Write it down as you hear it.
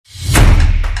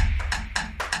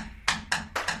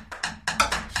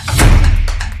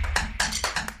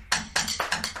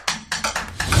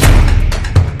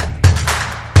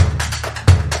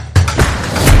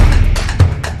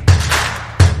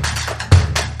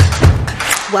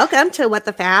Welcome to What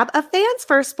the FAAB, a Fans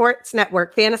First Sports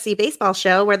Network fantasy baseball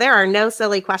show where there are no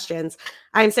silly questions.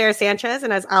 I'm Sarah Sanchez,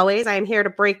 and as always, I am here to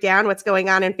break down what's going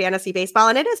on in fantasy baseball.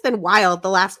 And it has been wild the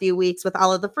last few weeks with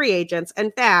all of the free agents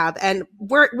and FAAB, and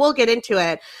we'll get into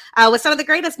it with some of the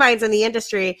greatest minds in the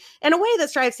industry in a way that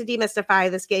strives to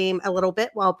demystify this game a little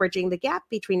bit while bridging the gap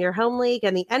between your home league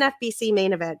and the NFBC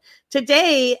main event.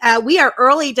 Today, we are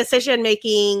early decision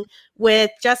making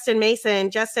with Justin Mason.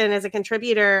 Justin is a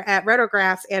contributor at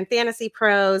Rotographs and Fantasy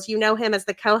Pros. You know him as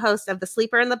the co-host of The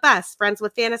Sleeper and the Best, Friends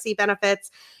with Fantasy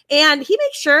Benefits. And he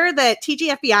makes sure that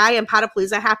TGFBI and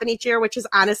Potapalooza happen each year, which is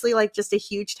honestly like just a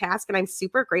huge task. And I'm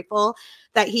super grateful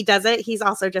that he does it. He's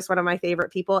also just one of my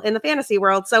favorite people in the fantasy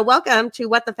world. So welcome to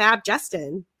What the FAAB,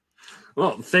 Justin.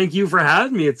 Well, thank you for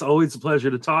having me. It's always a pleasure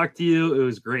to talk to you. It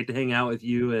was great to hang out with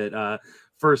you at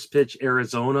First Pitch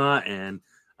Arizona. And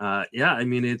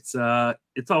it's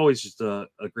always just a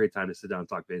great time to sit down and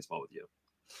talk baseball with you.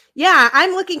 Yeah,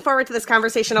 I'm looking forward to this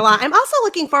conversation a lot. I'm also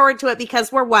looking forward to it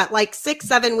because we're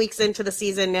 6-7 weeks into the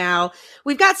season now.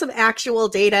 We've got some actual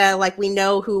data, like we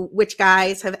know which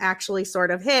guys have actually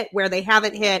sort of hit, where they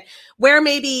haven't hit, where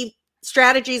maybe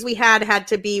strategies we had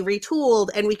to be retooled,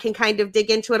 and we can kind of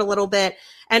dig into it a little bit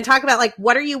and talk about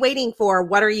what are you waiting for?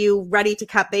 What are you ready to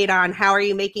cut bait on? How are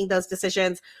you making those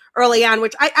decisions early on,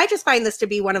 which I just find this to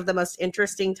be one of the most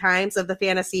interesting times of the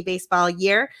fantasy baseball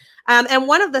year. And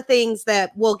one of the things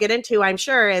that we'll get into, I'm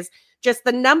sure, is just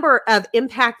the number of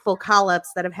impactful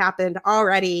call-ups that have happened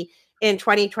already in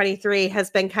 2023 has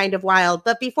been kind of wild.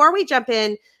 But before we jump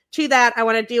in to that, I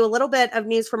want to do a little bit of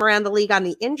news from around the league on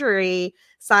the injury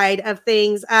side of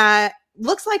things.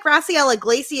 Looks like Raciel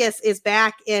Iglesias is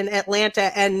back in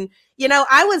Atlanta. And,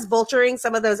 I was vulturing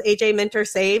some of those AJ Minter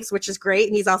saves, which is great.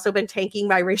 And he's also been tanking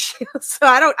my ratio. So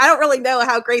I don't really know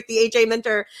how great the AJ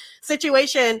Minter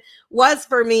situation was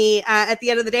for me. At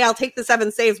the end of the day, I'll take the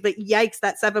 7 saves, but yikes,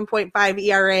 that 7.5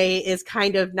 ERA is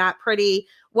kind of not pretty.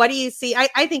 What do you see?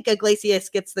 I think Iglesias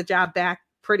gets the job back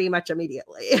pretty much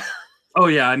immediately. Oh,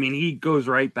 yeah. I mean, he goes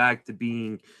right back to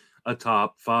being a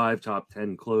top 5, top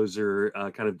 10 closer,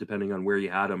 kind of depending on where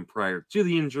you had him prior to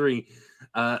the injury.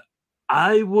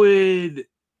 I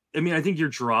think you're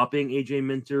dropping AJ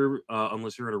Minter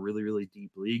unless you're in a really, really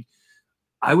deep league.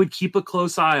 I would keep a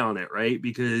close eye on it, right?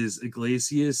 Because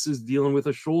Iglesias is dealing with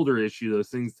a shoulder issue. Those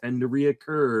things tend to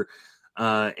reoccur.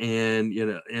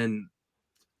 And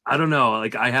I don't know,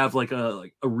 I have a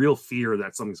real fear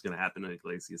that something's going to happen to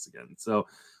Iglesias again. So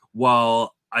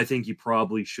while I think you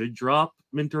probably should drop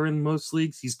Minter in most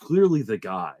leagues, he's clearly the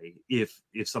guy if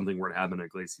something were to happen to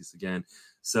Iglesias again.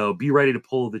 So be ready to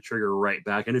pull the trigger right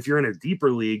back. And if you're in a deeper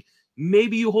league,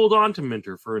 maybe you hold on to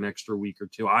Minter for an extra week or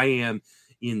two. I am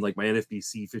in my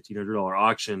NFBC $1,500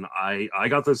 auction. I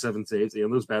got those 7 saves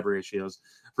and those bad ratios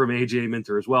from AJ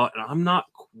Minter as well. And I'm not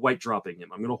quite dropping him.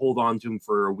 I'm going to hold on to him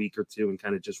for a week or two and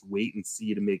kind of just wait and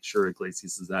see to make sure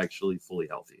Iglesias is actually fully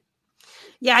healthy.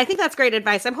 Yeah, I think that's great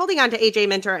advice. I'm holding on to AJ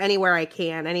Minter anywhere I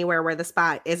can, anywhere where the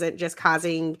spot isn't just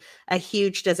causing a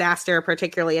huge disaster,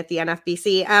 particularly at the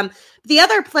NFBC. The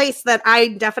other place that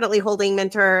I'm definitely holding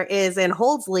Minter is in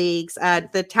holds leagues.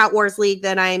 The Tout Wars league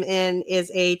that I'm in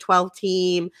is a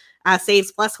 12-team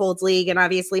saves plus holds league, and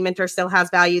obviously Minter still has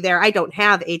value there. I don't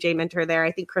have AJ Minter there.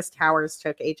 I think Chris Towers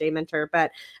took AJ Minter, but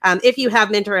if you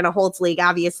have Minter in a holds league,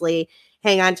 obviously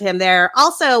hang on to him there.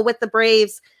 Also, with the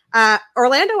Braves,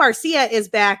 Orlando Arcia is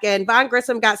back, and Vaughn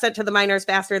Grissom got sent to the minors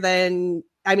faster than,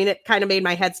 it kind of made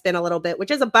my head spin a little bit, which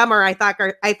is a bummer. I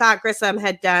thought Grissom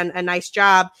had done a nice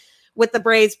job with the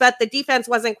Braves, but the defense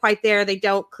wasn't quite there. They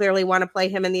don't clearly want to play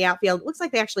him in the outfield. It looks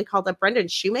like they actually called up Brendan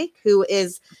Shoemake, he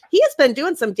has been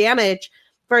doing some damage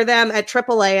for them at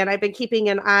AAA, and I've been keeping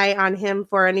an eye on him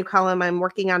for a new column I'm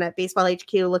working on at Baseball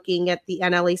HQ, looking at the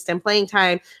NL East and playing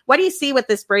time. What do you see with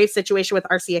this Braves situation with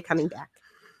Arcia coming back?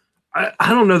 I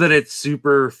don't know that it's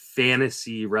super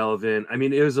fantasy relevant.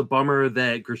 It was a bummer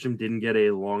that Grisham didn't get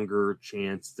a longer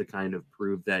chance to kind of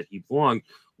prove that he belonged.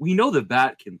 We know the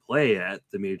bat can play at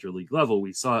the major league level.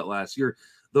 We saw it last year,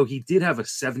 though he did have a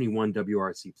 71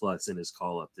 WRC plus in his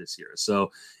call-up this year.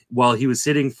 So while he was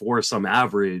hitting for some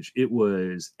average, it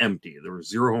was empty. There were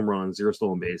 0 home runs, 0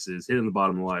 stolen bases, hitting the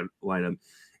bottom of the lineup.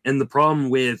 And the problem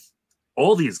with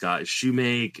all these guys,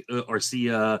 Shoemake,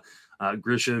 Arcia,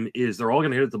 Grisham, is they're all going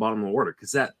to hit at the bottom of the order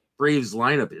because that Braves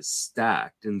lineup is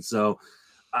stacked. And so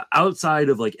outside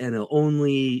of NL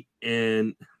only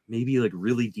and maybe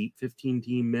really deep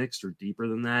 15-team mixed or deeper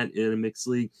than that in a mixed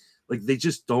league, they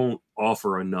just don't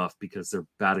offer enough because they're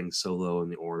batting so low in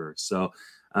the order. So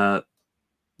NL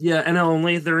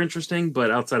only, they're interesting,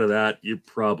 but outside of that, you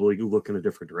probably look in a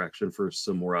different direction for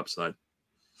some more upside.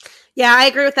 Yeah, I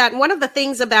agree with that. And one of the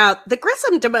things about the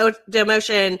Grissom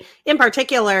demotion in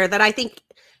particular that I think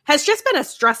has just been a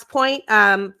stress point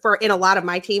for in a lot of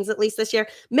my teams, at least this year.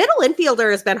 Middle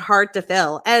infielder has been hard to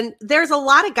fill. And there's a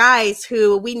lot of guys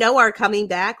who we know are coming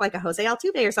back, like a Jose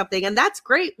Altuve or something. And that's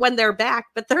great when they're back,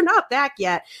 but they're not back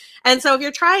yet. And so if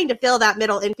you're trying to fill that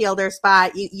middle infielder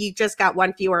spot, you just got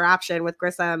one fewer option with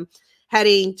Grissom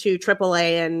heading to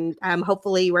AAA. And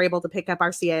hopefully you were able to pick up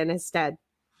Arcia in his stead.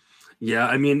 Yeah,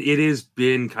 I mean, it has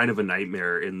been kind of a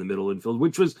nightmare in the middle infield,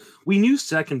 we knew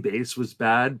second base was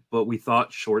bad, but we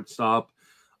thought shortstop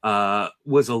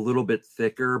was a little bit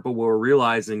thicker. But what we're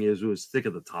realizing is it was thick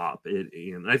at the top.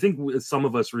 And I think some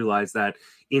of us realized that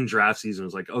in draft season, it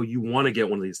was like, oh, you want to get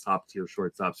one of these top tier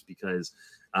shortstops because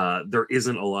there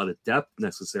isn't a lot of depth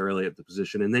necessarily at the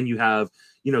position. And then you have,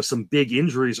 some big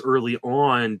injuries early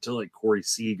on to like Corey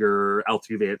Seager,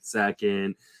 Altuve at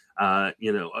second.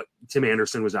 Tim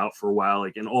Anderson was out for a while,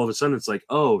 and all of a sudden it's like,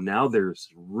 oh, now there's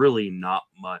really not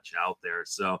much out there.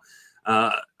 So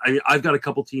I've got a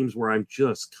couple teams where I'm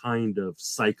just kind of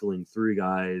cycling through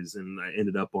guys, and I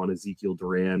ended up on Ezekiel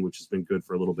Duran, which has been good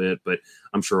for a little bit, but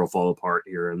I'm sure it'll fall apart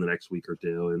here in the next week or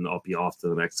two, and I'll be off to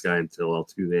the next guy until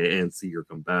Altuve and Seager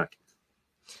come back.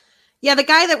 Yeah, the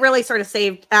guy that really sort of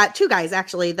saved two guys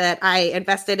actually that I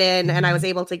invested in and I was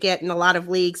able to get in a lot of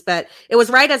leagues, but it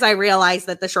was right as I realized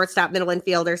that the shortstop middle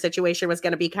infielder situation was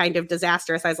going to be kind of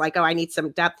disastrous. I was like, oh, I need some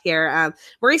depth here.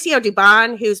 Mauricio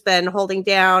Dubon, who's been holding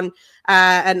down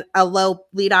a low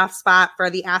leadoff spot for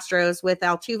the Astros with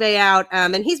Altuve out.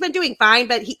 And he's been doing fine,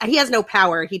 but he has no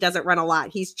power. He doesn't run a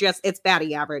lot. It's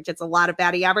batting average. It's a lot of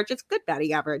batting average. It's good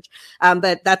batting average.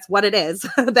 But that's what it is,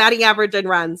 batting average and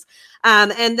runs.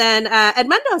 And then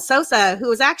Edmundo Sosa, who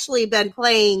has actually been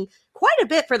playing quite a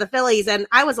bit for the Phillies, and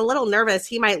I was a little nervous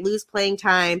he might lose playing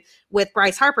time with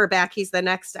Bryce Harper back. He's the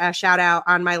next shout out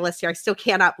on my list here. I still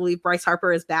cannot believe Bryce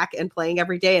Harper is back and playing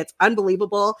every day. It's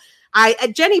unbelievable.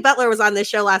 Jenny Butler was on this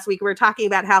show last week. We were talking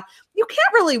about how you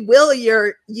can't really will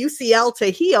your UCL to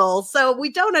heal. So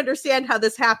we don't understand how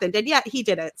this happened. And yet he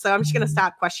did it. So I'm just going to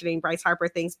stop questioning Bryce Harper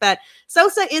things. But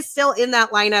Sosa is still in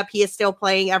that lineup. He is still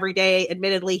playing every day.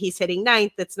 Admittedly, he's hitting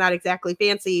ninth. It's not exactly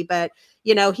fancy, but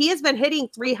he has been hitting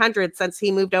 300 since he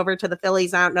moved over to the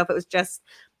Phillies. I don't know if it was just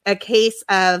a case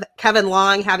of Kevin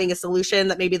Long having a solution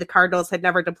that maybe the Cardinals had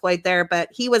never deployed there, but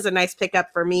he was a nice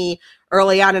pickup for me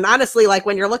early on. And honestly, like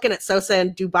when you're looking at Sosa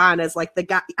and Dubon as like the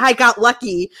guy, I got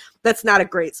lucky. That's not a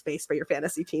great space for your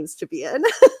fantasy teams to be in.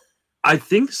 I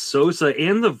think Sosa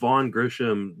and the Vaughn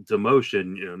Grisham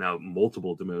demotion, now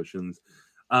multiple demotions,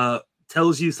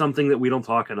 tells you something that we don't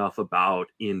talk enough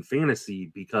about in fantasy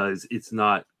because it's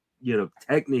not,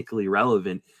 technically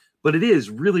relevant. But it is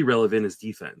really relevant as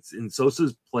defense. And Sosa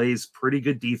plays pretty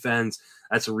good defense.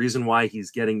 That's a reason why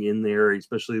he's getting in there,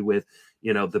 especially with,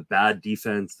 the bad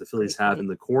defense the Phillies have in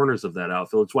the corners of that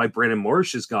outfield. It's why Brandon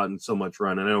Marsh has gotten so much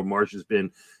run. I know Marsh has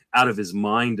been out of his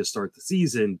mind to start the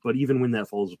season, but even when that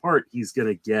falls apart, he's going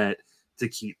to get to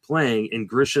keep playing. And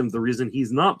Grisham, the reason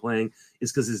he's not playing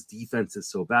is because his defense is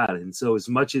so bad. And so as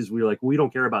much as we're like, we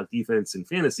don't care about defense in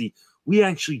fantasy, we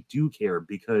actually do care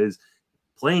because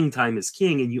playing time is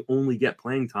king, and you only get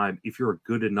playing time if you're a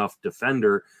good enough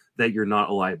defender that you're not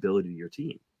a liability to your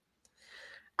team.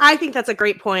 I think that's a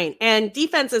great point. And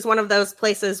defense is one of those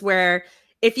places where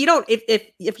if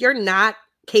you're not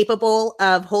capable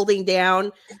of holding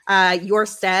down your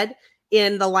stead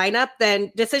in the lineup,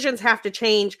 then decisions have to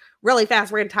change really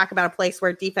fast. We're going to talk about a place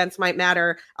where defense might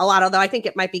matter a lot, although I think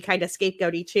it might be kind of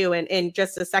scapegoaty too. And in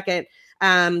just a second,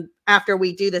 after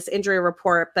we do this injury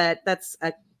report, but that's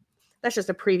just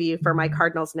a preview for my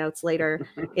Cardinals notes later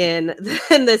in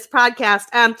this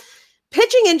podcast.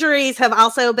 Pitching injuries have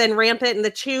also been rampant, and the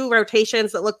two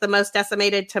rotations that look the most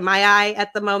decimated to my eye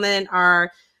at the moment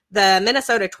are the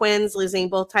Minnesota Twins losing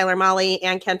both Tyler Mahle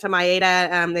and Kenta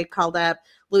Maeda. They've called up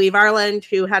Louis Varland,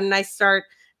 who had a nice start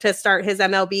to start his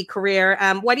MLB career.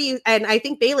 And I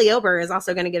think Bailey Ober is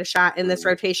also going to get a shot in this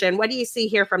rotation. What do you see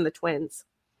here from the Twins?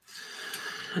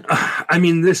 I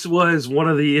mean, this was one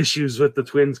of the issues with the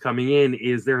Twins coming in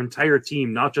is their entire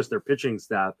team, not just their pitching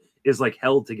staff, is like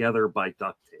held together by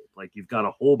duct tape. Like you've got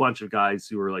a whole bunch of guys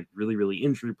who are like really, really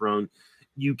injury prone.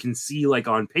 You can see like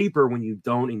on paper when you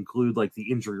don't include like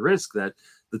the injury risk that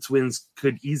the Twins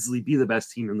could easily be the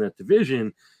best team in that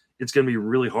division. It's going to be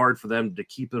really hard for them to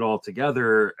keep it all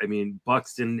together. I mean,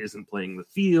 Buxton isn't playing the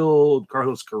field.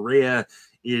 Carlos Correa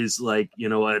is like,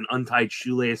 an untied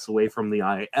shoelace away from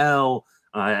the IL.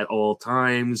 At all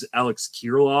times. Alex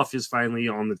Kirilloff is finally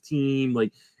on the team.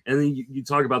 And then you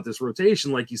talk about this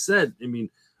rotation, like you said. I mean,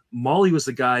 Mahle was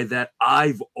the guy that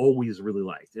I've always really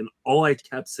liked. And all I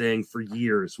kept saying for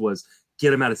years was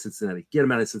get him out of Cincinnati, get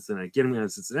him out of Cincinnati, get him out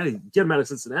of Cincinnati, get him out of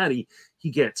Cincinnati. He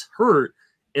gets hurt.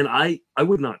 And I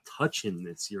would not touch him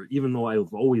this year, even though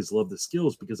I've always loved the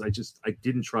skills, because I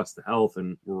didn't trust the health.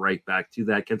 And we're right back to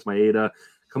that. Kent Maeda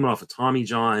coming off of Tommy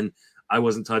John. I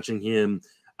wasn't touching him.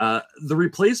 The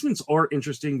replacements are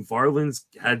interesting. Varland's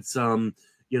had some,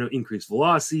 increased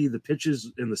velocity. The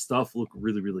pitches and the stuff look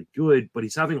really, really good, but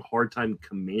he's having a hard time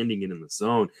commanding it in the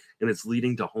zone, and it's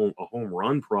leading to a home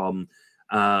run problem,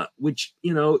 which,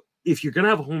 if you're going to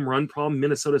have a home run problem,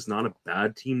 Minnesota's not a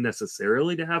bad team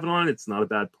necessarily to have it on. It's not a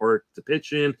bad park to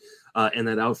pitch in, and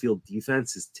that outfield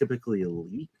defense is typically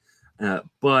elite.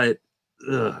 But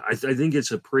I think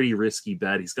it's a pretty risky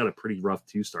bet. He's got a pretty rough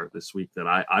 2-start this week that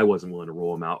I wasn't willing to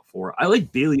roll him out for. I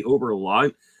like Bailey Ober a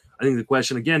lot. I think the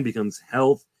question, again, becomes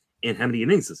health and how many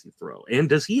innings does he throw? And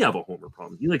does he have a homer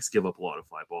problem? He likes to give up a lot of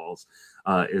fly balls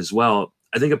as well.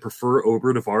 I think I prefer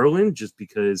Ober to Varland just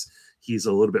because he's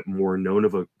a little bit more known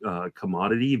of a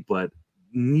commodity, but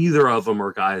neither of them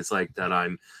are guys like that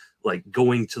I'm like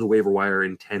going to the waiver wire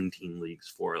in 10-team leagues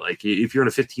for. Like if you're in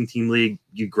a 15-team league,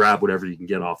 you grab whatever you can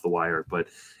get off the wire. But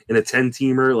in a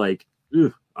 10-teamer,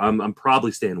 I'm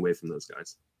probably staying away from those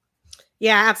guys.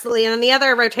 Yeah, absolutely. And then the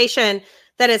other rotation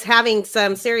that is having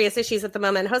some serious issues at the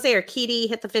moment, Jose Urquidy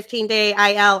hit the 15-day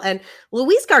IL, and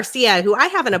Luis Garcia, who I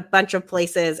have in a bunch of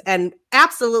places and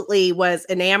absolutely was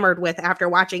enamored with after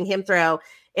watching him throw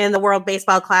in the World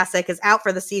Baseball Classic, is out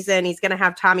for the season. He's going to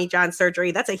have Tommy John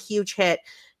surgery. That's a huge hit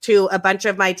to a bunch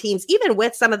of my teams. Even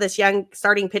with some of this young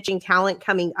starting pitching talent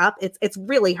coming up, it's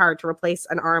really hard to replace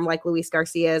an arm like Luis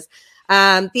Garcia's.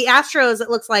 The Astros, it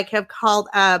looks like, have called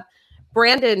up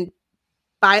Brandon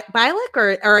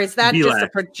Bielak, or is that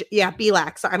Bielak. just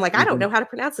Bielak. So I'm like, I don't know how to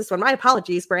pronounce this one. My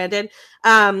apologies, Brandon.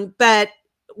 But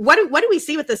what do we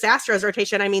see with this Astros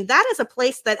rotation? I mean, that is a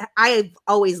place that I've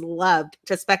always loved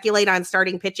to speculate on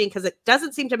starting pitching, because it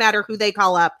doesn't seem to matter who they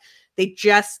call up. They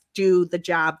just do the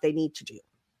job they need to do.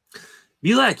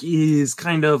 Bielak is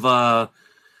kind of a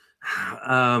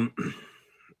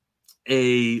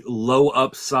low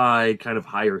upside, kind of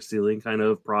higher ceiling kind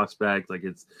of prospect. Like,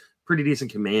 it's pretty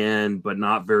decent command, but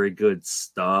not very good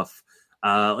stuff.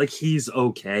 He's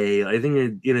okay. I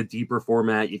think in a deeper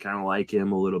format, you kind of like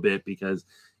him a little bit because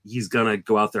he's gonna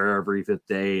go out there every 5th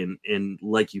day, and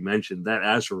like you mentioned, that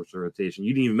Astros rotation.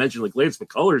 You didn't even mention Lance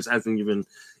McCullers hasn't even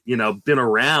been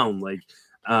around.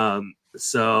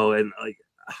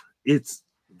 It's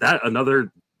that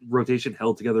another rotation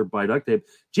held together by duct tape.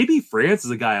 JP France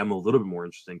is a guy I'm a little bit more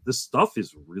interesting. This stuff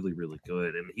is really, really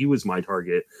good, and he was my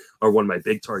target, or one of my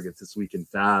big targets this week in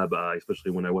FAAB,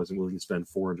 especially when I wasn't willing to spend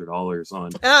 $400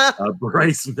 on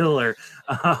Bryce Miller.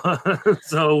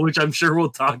 Which I'm sure we'll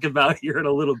talk about here in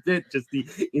a little bit, just the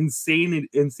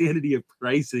insanity of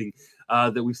pricing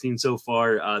that we've seen so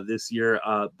far this year.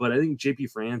 But I think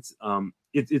JP France,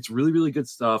 it's really, really good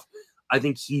stuff. I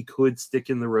think he could stick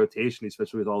in the rotation,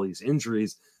 especially with all these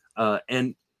injuries.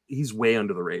 And he's way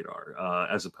under the radar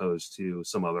as opposed to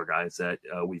some other guys that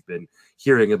we've been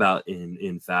hearing about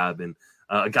in FAAB. And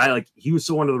a guy he was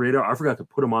so under the radar, I forgot to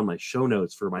put him on my show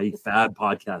notes for my FAAB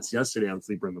podcast yesterday on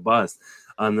Sleeper and the Bust.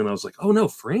 And then I was like, oh no,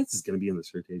 France is going to be in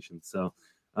this rotation. So,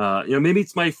 maybe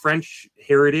it's my French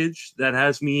heritage that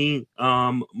has me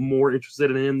more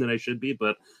interested in him than I should be,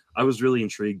 but I was really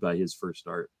intrigued by his first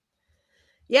start.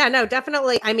 Yeah, no,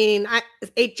 definitely. I mean,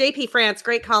 JP France,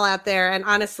 great call out there. And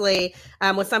honestly,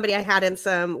 was somebody I had in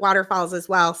some waterfalls as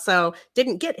well. So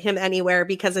didn't get him anywhere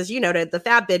because, as you noted, the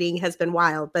FAAB bidding has been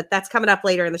wild. But that's coming up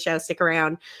later in the show. Stick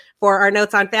around for our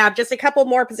notes on FAAB. Just a couple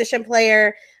more position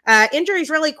player injuries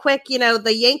really quick.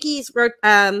 The Yankees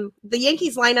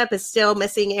lineup is still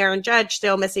missing Aaron Judge,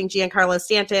 still missing Giancarlo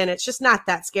Stanton. It's just not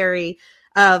that scary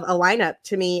of a lineup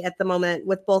to me at the moment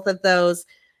with both of those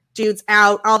dudes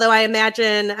out, although I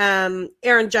imagine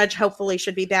Aaron Judge hopefully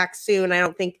should be back soon. I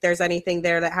don't think there's anything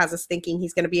there that has us thinking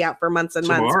he's going to be out for months and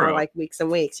months, or weeks and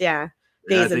weeks. Yeah,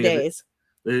 days and days.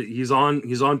 He's on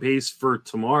pace for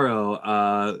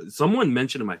tomorrow. Someone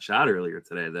mentioned in my chat earlier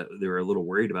today that they were a little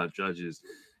worried about Judge's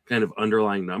kind of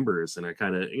underlying numbers, and I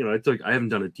kind of I haven't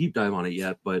done a deep dive on it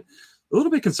yet, but a little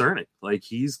bit concerning.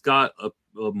 He's got a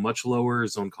much lower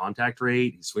zone contact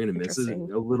rate. He's swinging and misses a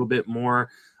little bit more.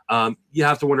 You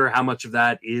have to wonder how much of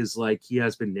that is he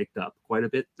has been nicked up quite a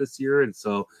bit this year. And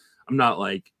so I'm not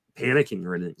panicking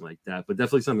or anything like that, but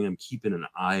definitely something I'm keeping an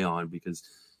eye on, because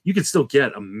you could still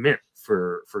get a mint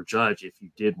for Judge if you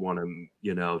did want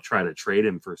to, try to trade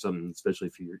him for something, especially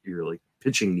if you're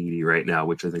pitching needy right now,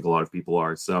 which I think a lot of people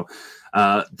are. So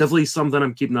definitely something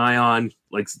I'm keeping an eye on.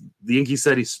 The Yankees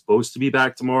said he's supposed to be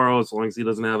back tomorrow, as long as he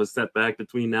doesn't have a setback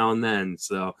between now and then.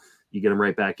 So you get him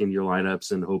right back into your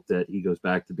lineups and hope that he goes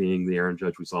back to being the Aaron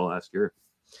Judge we saw last year.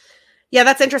 Yeah,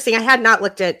 that's interesting. I had not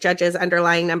looked at Judge's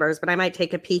underlying numbers, but I might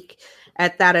take a peek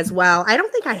at that as well. I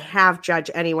don't think I have Judge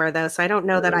anywhere though, so I don't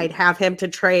know that I'd have him to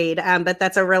trade. But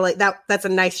that's a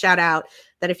nice shout out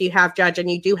that if you have Judge and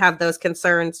you do have those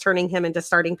concerns, turning him into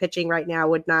starting pitching right now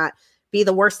would not be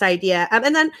the worst idea. And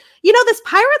then, this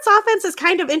Pirates offense is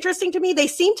kind of interesting to me. They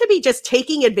seem to be just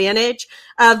taking advantage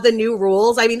of the new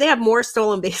rules. I mean, they have more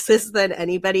stolen bases than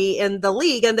anybody in the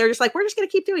league. And they're just like, we're just going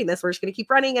to keep doing this. We're just going to keep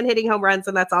running and hitting home runs.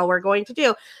 And that's all we're going to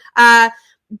do.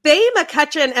 Bay,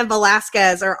 McCutchen, and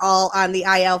Velasquez are all on the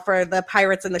IL for the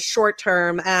Pirates in the short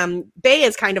term. Bay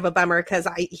is kind of a bummer because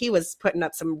he was putting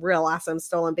up some real awesome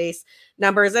stolen base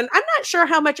numbers. And I'm not sure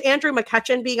how much Andrew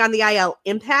McCutchen being on the IL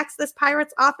impacts this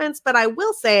Pirates offense, but I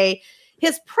will say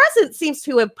his presence seems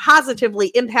to have positively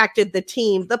impacted the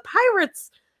team. The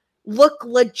Pirates look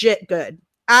legit good.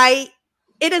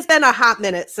 It has been a hot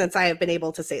minute since I have been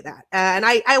able to say that. And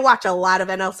I watch a lot of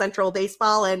NL Central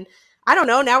baseball, and I don't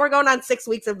know. Now we're going on 6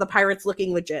 weeks of the Pirates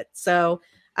looking legit. So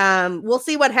we'll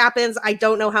see what happens. I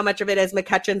don't know how much of it is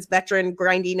McCutchen's veteran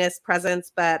grindiness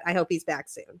presence, but I hope he's back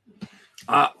soon.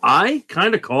 I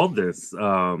kind of called this.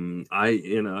 Paul and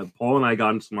I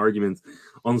got into some arguments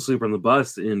on the Sleeper on the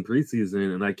Bus in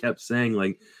preseason, and I kept saying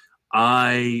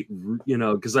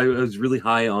because I was really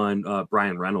high on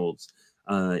Brian Reynolds.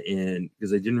 And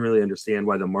because I didn't really understand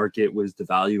why the market was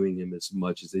devaluing him as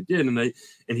much as they did. And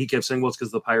he kept saying, well, it's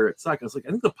because the Pirates suck. I was like,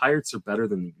 I think the Pirates are better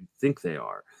than you think they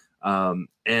are.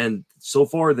 And so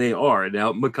far they are.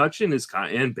 Now McCutchen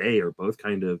and Bay are both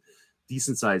kind of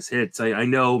decent sized hits. I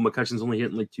know McCutchen's only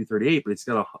hitting like 238, but he's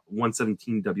got a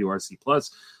 117 WRC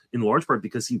plus in large part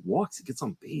because he walks, he gets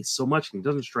on base so much and he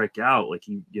doesn't strike out. Like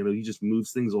he just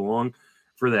moves things along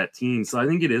for that team. So I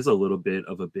think it is a little bit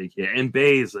of a big hit. And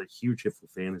Bay is a huge hit for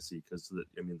fantasy because the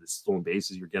stolen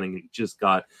bases you're getting, you just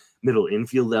got middle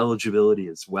infield eligibility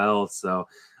as well. So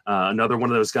another one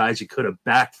of those guys you could have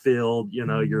backfilled,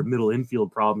 your middle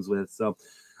infield problems with. So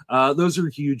those are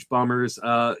huge bummers.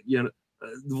 The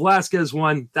Velasquez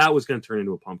one, that was going to turn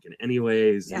into a pumpkin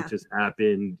anyways. Yeah. It just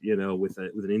happened, with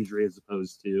an injury as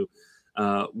opposed to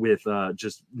with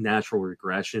just natural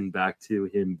regression back to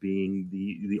him being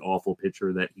the awful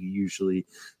pitcher that he usually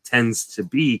tends to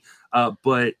be.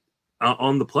 But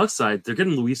on the plus side, they're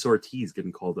getting Luis Ortiz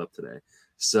getting called up today.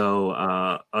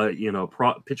 So,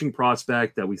 pitching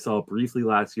prospect that we saw briefly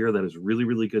last year that is really,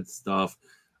 really good stuff.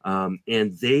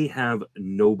 And they have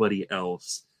nobody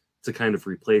else to kind of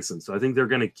replace him. So I think they're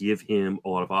going to give him a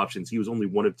lot of options. He was only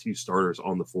one of two starters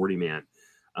on the 40-man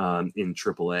in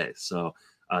AAA. So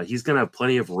he's going to have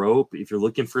plenty of rope. If you're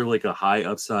looking for like a high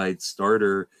upside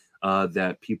starter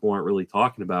that people aren't really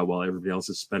talking about while everybody else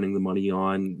is spending the money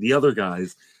on the other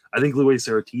guys, I think Luis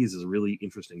Ortiz is a really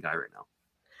interesting guy right now.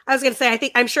 I was going to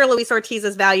say, I'm sure Luis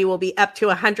Ortiz's value will be up to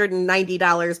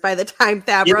 $190 by the time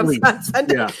FAAB runs on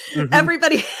Sunday. Yeah.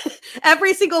 Mm-hmm.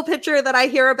 Every single pitcher that I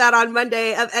hear about on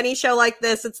Monday of any show like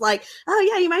this, it's like, oh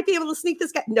yeah, you might be able to sneak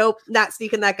this guy. Nope, not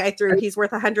sneaking that guy through. He's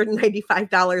worth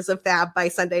 $195 of FAAB by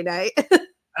Sunday night.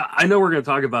 I know we're going to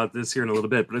talk about this here in a little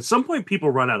bit, but at some point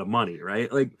people run out of money,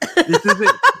 right? Like this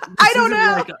isn't. I don't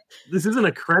know. This isn't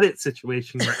a credit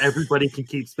situation where everybody can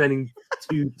keep spending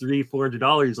 $200, $300,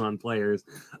 $400 on players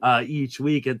each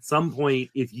week. At some point,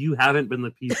 if you haven't been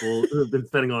the people who have been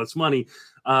spending all this money,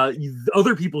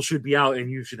 other people should be out,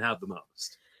 and you should have the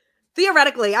most.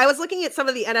 Theoretically, I was looking at some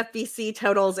of the NFBC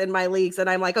totals in my leagues, and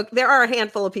I'm like, okay, there are a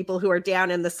handful of people who are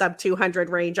down in the sub 200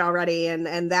 range already,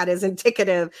 and that is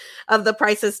indicative of the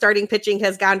prices starting pitching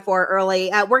has gone for early.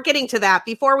 We're getting to that.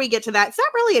 Before we get to that, it's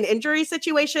not really an injury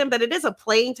situation, but it is a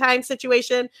playing time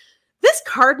situation. This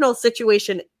Cardinals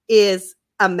situation is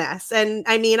a mess. And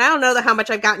I mean, I don't know how much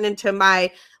I've gotten into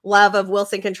my love of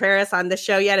Wilson Contreras on the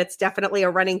show yet. It's definitely a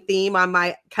running theme on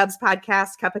my Cubs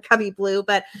podcast, Cup of Cubby Blue.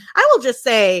 But I will just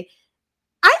say,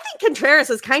 I think Contreras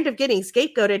is kind of getting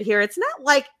scapegoated here. It's not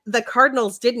like the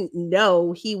Cardinals didn't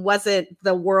know he wasn't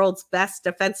the world's best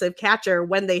defensive catcher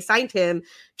when they signed him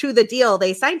to the deal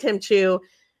they signed him to.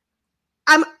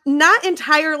 I'm not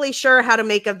entirely sure how to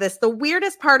make of this. The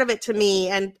weirdest part of it to me,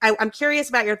 and I'm curious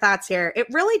about your thoughts here, it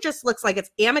really just looks like it's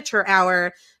amateur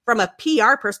hour from a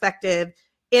PR perspective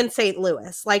in St.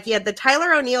 Louis. Like you had the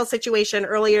Tyler O'Neill situation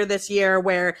earlier this year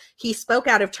where he spoke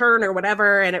out of turn or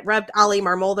whatever, and it rubbed Ollie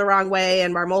Marmol the wrong way.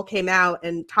 And Marmol came out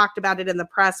and talked about it in the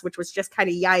press, which was just kind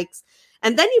of yikes.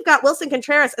 And then you've got Wilson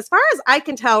Contreras, as far as I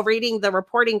can tell, reading the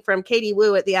reporting from Katie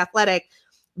Wu at The Athletic,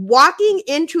 walking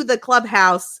into the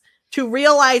clubhouse to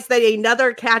realize that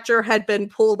another catcher had been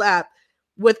pulled up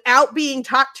without being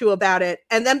talked to about it,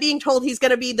 and then being told he's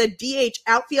going to be the DH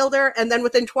outfielder, and then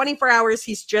within 24 hours,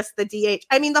 he's just the DH.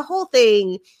 I mean, the whole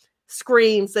thing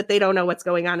screams that they don't know what's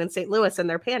going on in St. Louis and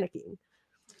they're panicking.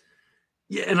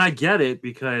 Yeah, and I get it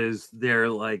because they're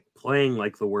like playing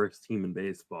like the worst team in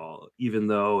baseball, even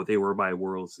though they were my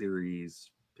World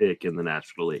Series pick in the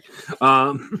National League.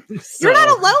 You're not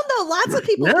alone, though. Lots of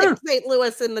people picked St.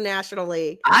 Louis in the National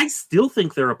League. I still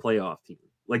think they're a playoff team.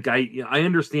 Like I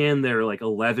understand they're like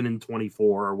 11-24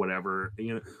 or whatever.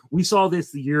 We saw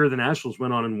this the year the Nationals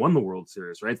went on and won the World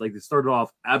Series, right? Like they started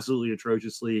off absolutely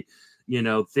atrociously.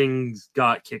 Things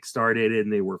got kickstarted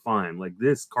and they were fine. Like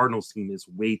this Cardinals team is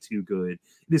way too good.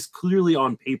 It is clearly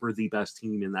on paper the best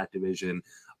team in that division.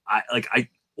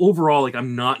 Overall,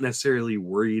 I'm not necessarily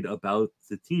worried about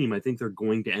the team. I think they're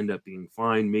going to end up being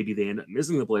fine. Maybe they end up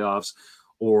missing the playoffs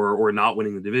or not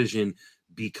winning the division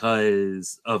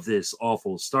because of this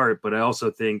awful start. But I also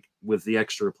think with the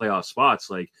extra playoff spots,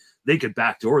 they could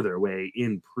backdoor their way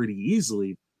in pretty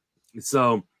easily.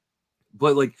 So,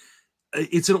 but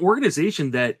it's an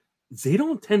organization that they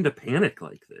don't tend to panic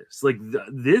like this.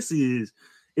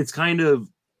 It's kind of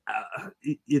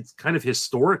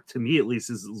historic to me, at least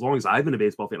as long as I've been a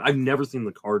baseball fan. I've never seen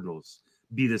the Cardinals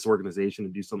be this organization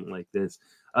and do something like this.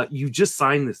 You just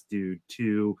signed this dude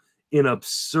to an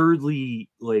absurdly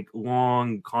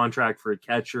long contract for a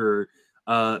catcher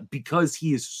because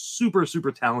he is super,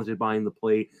 super talented behind the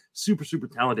plate, super, super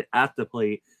talented at the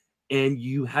plate. And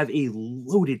you have a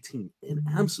loaded team.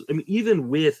 And even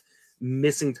with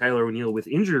missing Tyler O'Neill with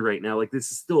injury right now,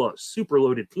 this is still a super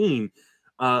loaded team.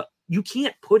 You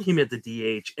can't put him at the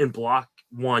DH and block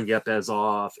Juan Yepes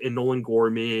off and Nolan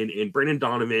Gorman and Brendan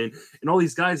Donovan and all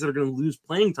these guys that are going to lose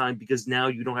playing time because now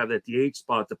you don't have that DH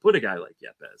spot to put a guy like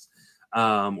Yepes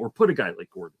or put a guy like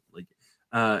Gordon.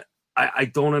 I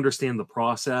don't understand the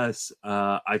process.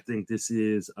 I think this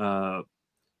is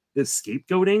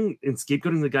scapegoating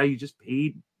the guy you just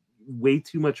paid way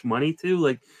too much money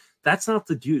to. That's not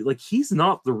the dude. He's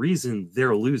not the reason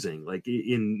they're losing,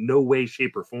 in no way,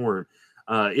 shape, or form.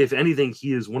 If anything,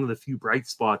 he is one of the few bright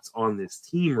spots on this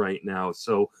team right now.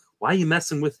 So why are you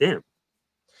messing with him?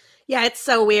 Yeah, it's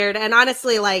so weird. And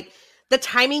honestly, the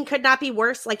timing could not be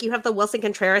worse. You have the Wilson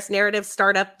Contreras narrative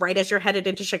start up right as you're headed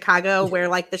into Chicago, where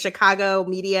the Chicago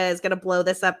media is going to blow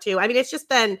this up too. I mean, it's just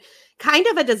been kind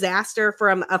of a disaster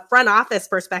from a front office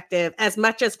perspective, as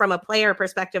much as from a player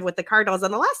perspective with the Cardinals.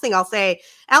 And the last thing I'll say,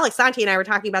 Alex Santi and I were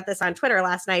talking about this on Twitter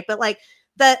last night, but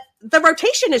the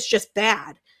rotation is just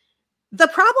bad. The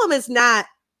problem is not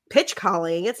pitch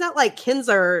calling. It's not like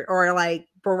Kinzer or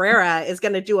Barrera is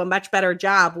going to do a much better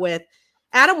job with.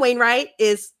 Adam Wainwright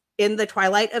is in the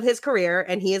twilight of his career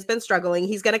and he has been struggling.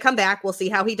 He's going to come back. We'll see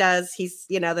how he does. He's,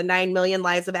 the 9 million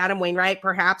lives of Adam Wainwright.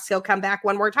 Perhaps he'll come back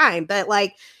one more time, but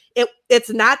it's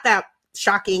not that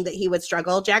shocking that he would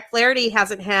struggle. Jack Flaherty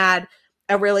hasn't had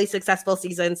a really successful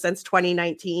season since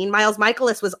 2019. Miles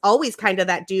Michaelis was always kind of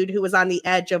that dude who was on the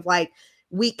edge of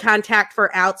weak contact for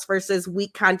outs versus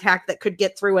weak contact that could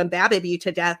get through and BABIP you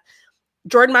to death.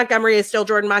 Jordan Montgomery is still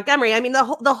Jordan Montgomery. I mean,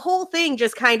 the whole thing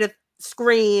just kind of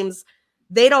screams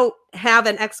they don't have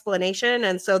an explanation,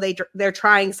 and so they're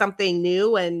trying something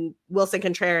new, and Wilson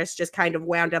Contreras just kind of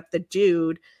wound up the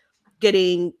dude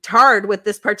getting tarred with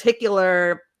this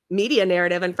particular media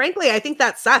narrative. And frankly, I think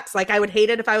that sucks. I would hate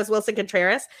it if I was Wilson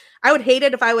Contreras. I would hate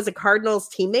it if I was a Cardinals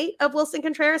teammate of Wilson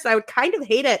Contreras. I would kind of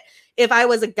hate it if I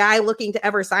was a guy looking to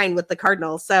ever sign with the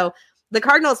Cardinals. So the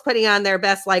Cardinals putting on their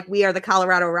best, we are the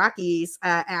Colorado Rockies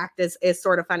act is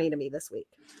sort of funny to me this week.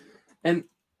 And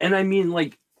I mean,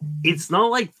 it's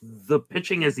not like the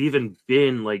pitching has even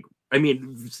been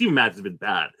Steven Matz has been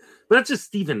bad, but that's just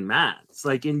Steven Matz.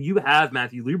 And you have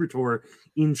Matthew Liberatore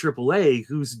in AAA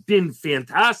who's been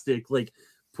fantastic.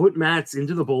 Put Matz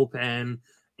into the bullpen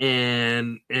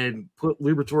and put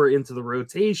Liberatore into the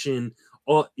rotation.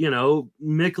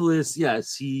 Michaelis,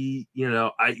 yes, we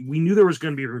knew there was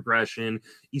going to be regression,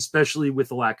 especially with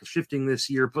the lack of shifting this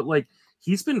year, but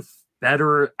he's been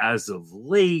better as of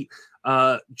late.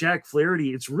 Jack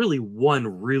Flaherty, it's really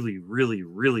one really, really,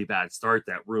 really bad start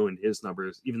that ruined his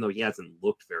numbers, even though he hasn't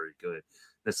looked very good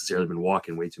necessarily, been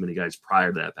walking way too many guys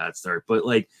prior to that bad start. But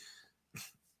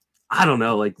I don't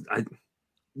know,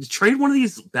 trade one of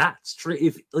these bats. Before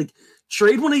you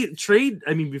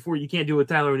can't do it with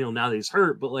Tyler O'Neill now that he's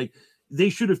hurt, but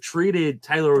they should have traded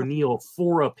Tyler O'Neill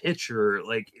for a pitcher.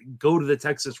 Go to the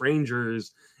Texas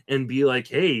Rangers and be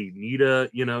hey, need a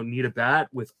bat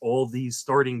with all these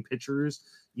starting pitchers,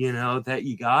 that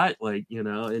you got,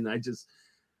 and I just,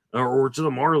 or to the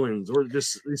Marlins, or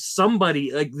just somebody.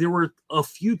 There were a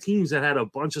few teams that had a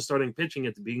bunch of starting pitching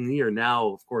at the beginning of the year. Now,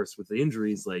 of course, with the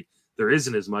injuries, there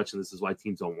isn't as much, and this is why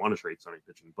teams don't want to trade starting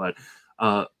pitching. But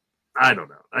I don't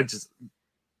know.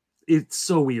 It's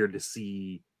so weird to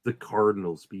see the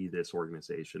Cardinals be this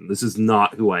organization. This is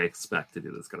not who I expect to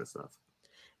do this kind of stuff.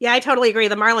 Yeah, I totally agree.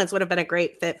 The Marlins would have been a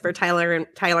great fit for Tyler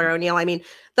O'Neill. I mean,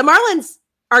 the Marlins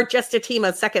are just a team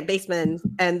of second basemen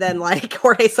and then like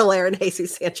Jorge Soler and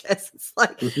Jesus Sanchez. It's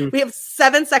like we have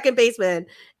 7 second basemen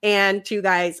and 2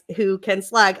 guys who can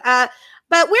slug.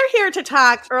 But we're here to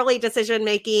talk early decision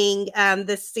making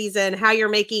this season, how you're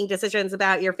making decisions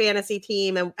about your fantasy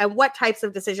team and what types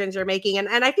of decisions you're making. And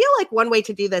I feel like one way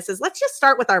to do this is let's just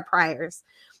start with our priors.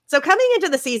 So coming into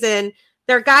the season,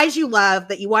 there are guys you love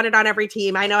that you wanted on every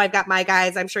team. I know I've got my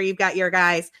guys. I'm sure you've got your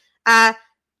guys.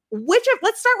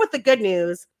 Let's start with the good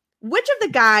news. Which of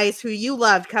the guys who you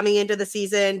loved coming into the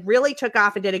season really took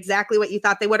off and did exactly what you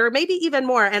thought they would, or maybe even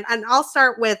more? And I'll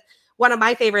start with one of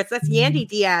my favorites. That's Yandy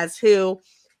Diaz, who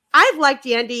I've liked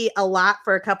Yandy a lot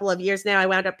for a couple of years now. I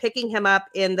wound up picking him up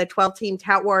in the 12-team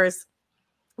Tout Wars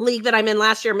league that I'm in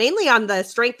last year, mainly on the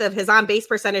strength of his on-base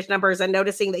percentage numbers and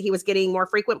noticing that he was getting more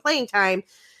frequent playing time.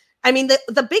 I mean,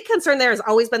 the big concern there has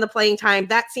always been the playing time.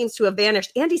 That seems to have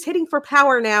vanished. And he's hitting for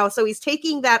power now. So he's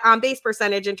taking that on-base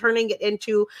percentage and turning it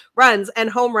into runs and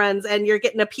home runs. And you're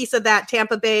getting a piece of that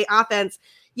Tampa Bay offense.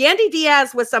 Yandy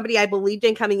Diaz was somebody I believed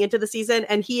in coming into the season,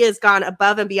 and he has gone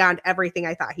above and beyond everything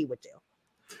I thought he would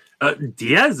do.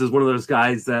 Diaz is one of those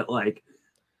guys that, like,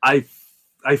 I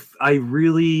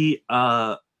really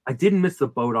I didn't miss the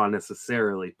boat on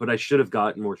necessarily, but I should have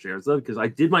gotten more shares of, because I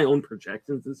did my own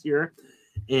projections this year.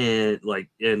 And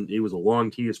it was a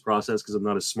long, tedious process because I'm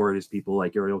not as smart as people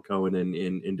like Ariel Cohen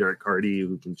and Derek Carty,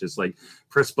 who can just like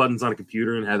press buttons on a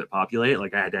computer and have it populate.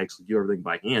 Like, I had to actually do everything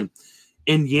by hand.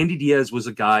 And Yandy Diaz was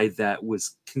a guy that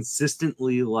was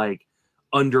consistently like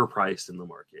underpriced in the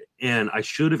market. And I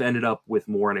should have ended up with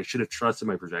more, and I should have trusted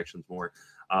my projections more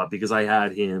because I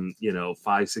had him,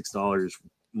 $5-6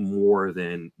 more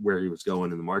than where he was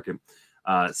going in the market.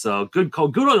 So good call.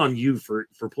 Good on you for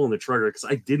pulling the trigger, because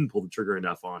I didn't pull the trigger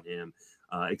enough on him,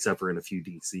 except for in a few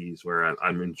DCs where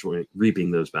I'm enjoying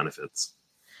reaping those benefits.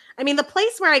 I mean, the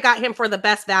place where I got him for the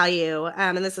best value,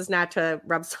 and this is not to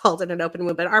rub salt in an open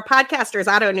wound, but our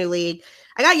Podcasters Auto New League,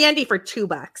 I got Yandy for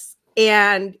 $2,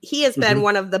 and he has been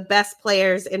one of the best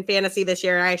players in fantasy this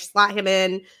year. I slot him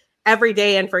in every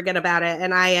day and forget about it,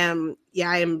 and I am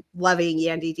loving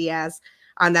Yandy Diaz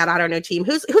on that Auto New team.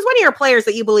 Who's one of your players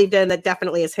that you believed in that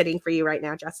definitely is hitting for you right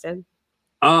now, Justin?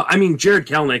 I mean, Jared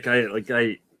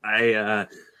Kelenic. I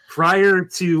prior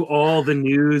to all the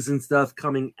news and stuff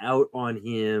coming out on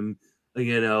him,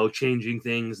 changing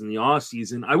things in the off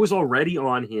season, I was already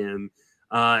on him.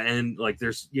 And like,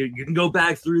 there's you can go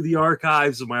back through the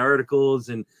archives of my articles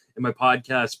and my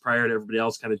podcast prior to everybody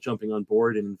else kind of jumping on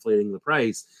board and inflating the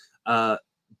price. But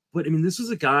I mean, this was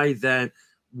a guy that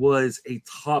was a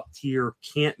top tier,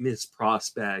 can't miss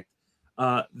prospect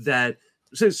that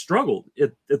struggled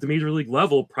at the major league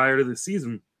level prior to the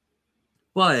season.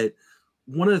 But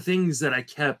one of the things that I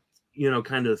kept,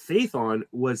 kind of faith on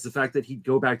was the fact that he'd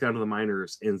go back down to the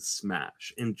minors and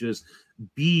smash and just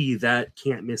be that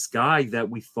can't miss guy that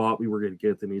we thought we were going to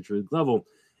get at the major league level.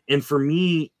 And for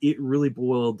me, it really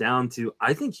boiled down to,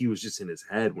 I think he was just in his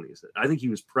head when he said, I think he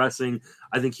was pressing.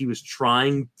 I think he was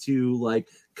trying to like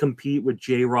compete with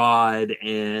J-Rod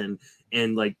and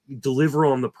like deliver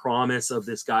on the promise of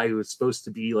this guy who was supposed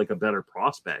to be like a better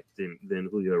prospect than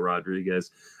Julio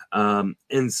Rodriguez.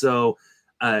 And so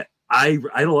I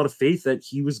had a lot of faith that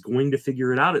he was going to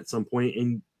figure it out at some point.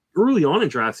 And early on in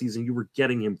draft season, you were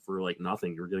getting him for like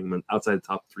nothing. You were getting him outside the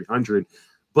top 300.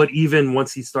 But even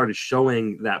once he started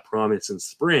showing that promise in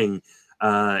spring,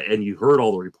 and you heard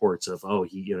all the reports of,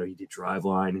 he did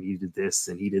Driveline and he did this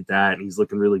and he did that and he's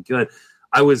looking really good,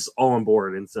 I was all on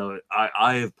board. And so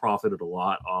I have profited a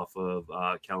lot off of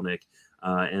Kelenic,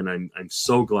 and I'm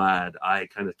so glad I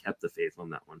kind of kept the faith on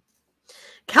that one.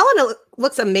 Kellen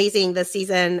looks amazing this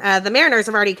season. The Mariners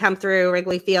have already come through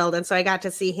Wrigley Field, and so I got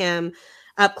to see him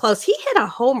up close. He hit a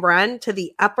home run to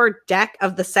the upper deck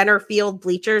of the center field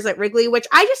bleachers at Wrigley, which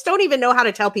I just don't even know how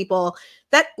to tell people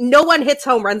that no one hits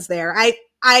home runs there.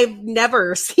 I've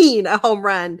never seen a home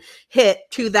run hit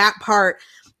to that part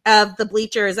of the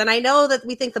bleachers. And I know that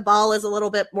we think the ball is a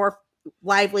little bit more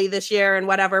lively this year and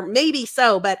whatever, maybe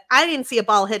so, but I didn't see a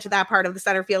ball hit to that part of the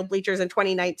center field bleachers in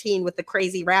 2019 with the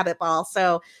crazy rabbit ball.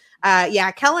 So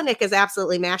Kelenic is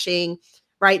absolutely mashing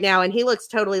right now, and he looks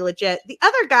totally legit. The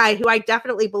other guy who I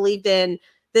definitely believed in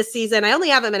this season, I only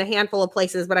have him in a handful of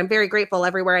places, but I'm very grateful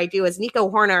everywhere I do, is Nico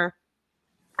Horner.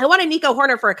 I wanted Nico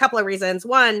Horner for a couple of reasons.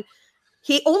 One,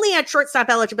 He only had shortstop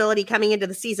eligibility coming into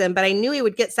the season, but I knew he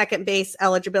would get second base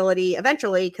eligibility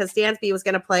eventually because Dansby was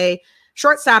going to play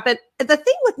shortstop. And the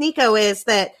thing with Nico is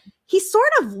that he sort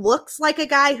of looks like a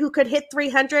guy who could hit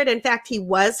 300. In fact, he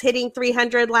was hitting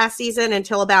 300 last season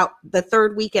until about the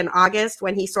third week in August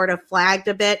when he sort of flagged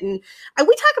a bit. And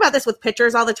we talk about this with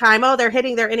pitchers all the time. Oh, they're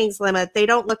hitting their innings limit. They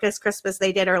don't look as crisp as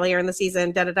they did earlier in the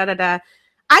season.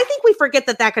 I think we forget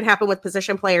that could happen with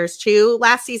position players too.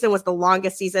 Last season was the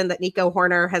longest season that Nico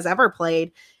Horner has ever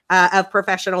played of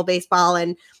professional baseball.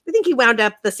 And I think he wound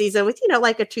up the season with,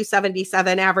 like a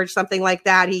 277 average, something like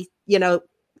that. He,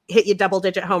 hit you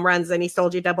double-digit home runs and he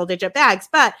sold you double-digit bags.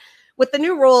 But with the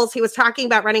new rules, he was talking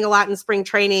about running a lot in spring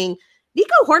training.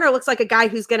 Nico Horner looks like a guy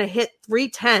who's going to hit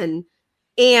 310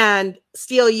 and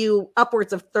steal you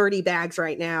upwards of 30 bags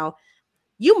right now.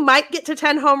 You might get to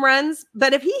 10 home runs,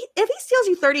 but if he steals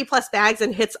you 30 plus bags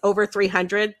and hits over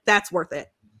 300, that's worth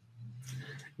it.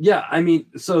 Yeah, I mean,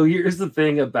 so here's the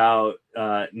thing about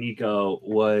Nico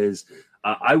was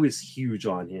I was huge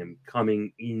on him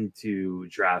coming into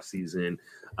draft season,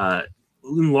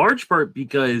 in large part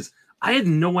because I had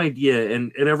no idea,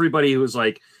 and everybody was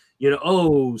like,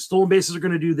 stolen bases are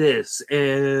going to do this,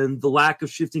 and the lack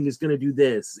of shifting is going to do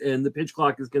this, and the pitch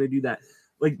clock is going to do that.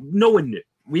 Like, no one knew.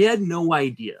 We had no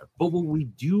idea. But what we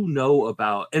do know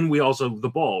about, and we also, the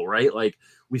ball, right? Like,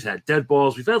 we've had dead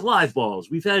balls, we've had live balls,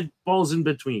 we've had balls in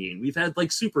between, we've had,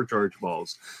 like, supercharged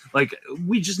balls. Like,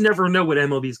 we just never know what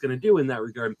MLB is going to do in that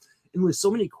regard. And with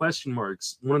so many question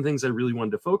marks, one of the things I really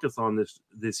wanted to focus on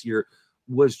this year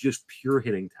was just pure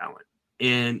hitting talent.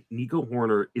 And Nico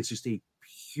Horner is just a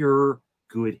pure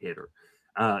good hitter.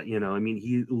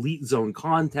 He elite zone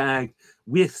contact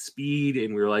with speed,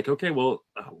 and we were like, okay, well,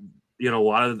 a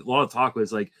lot of talk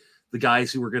was like the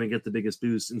guys who were going to get the biggest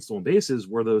boost in stolen bases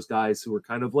were those guys who were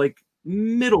kind of like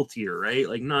middle tier, right?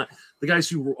 Like, not the guys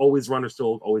who always run are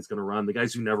still always going to run. The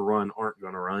guys who never run aren't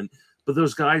going to run, but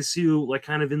those guys who like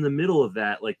kind of in the middle of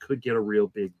that, like could get a real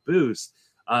big boost.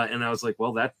 And I was like,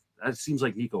 well, that seems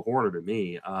like Nico Horner to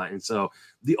me. And so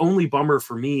the only bummer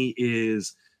for me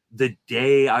is the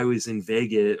day I was in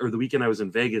Vegas, or the weekend I was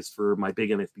in Vegas for my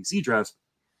big NFBC drafts,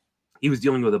 he was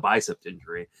dealing with a bicep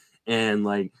injury. And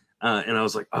and I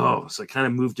was like, oh, so I kind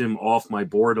of moved him off my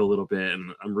board a little bit,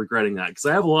 and I'm regretting that because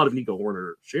I have a lot of Nico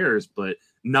Horner shares, but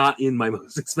not in my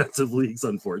most expensive leagues,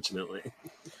 unfortunately.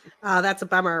 Oh, that's a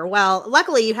bummer. Well,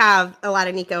 luckily you have a lot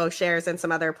of Nico shares in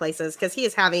some other places because he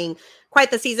is having quite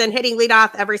the season, hitting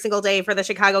leadoff every single day for the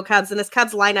Chicago Cubs, and this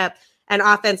Cubs lineup and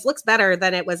offense looks better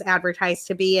than it was advertised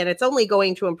to be, and it's only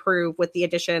going to improve with the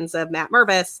additions of Matt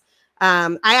Mervis.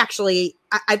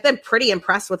 I've been pretty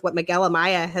impressed with what Miguel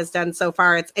Amaya has done so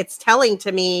far. It's telling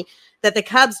to me that the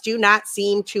Cubs do not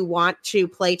seem to want to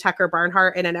play Tucker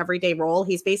Barnhart in an everyday role.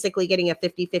 He's basically getting a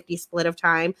 50-50 split of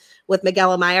time with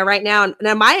Miguel Amaya right now. And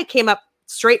Amaya came up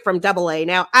straight from AA.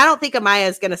 Now, I don't think Amaya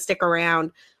is going to stick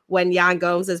around when Yan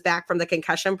Gomes is back from the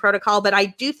concussion protocol, but I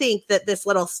do think that this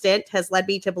little stint has led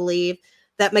me to believe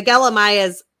that Miguel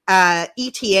Amaya's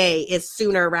ETA is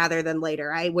sooner rather than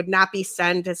later. I would not be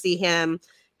stunned to see him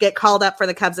get called up for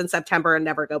the Cubs in September and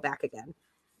never go back again.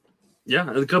 Yeah,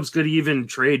 the Cubs could even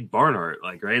trade Barnhart,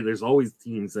 right? There's always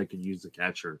teams that could use the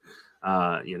catcher,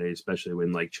 especially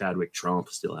when like Chadwick Trump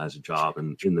still has a job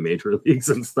in the major leagues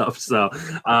and stuff. So,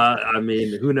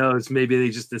 who knows? Maybe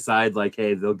they just decide like,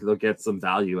 hey, they'll get some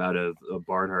value out of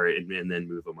Barnhart and then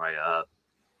move Amaya up.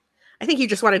 I think you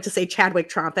just wanted to say Chadwick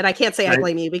Trump, and I can't say I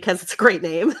blame you because it's a great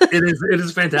name. It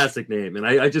is a fantastic name, and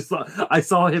I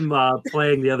saw him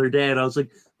playing the other day, and I was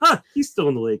like, he's still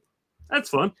in the league. That's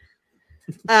fun.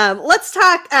 Let's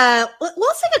talk.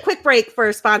 Let's take a quick break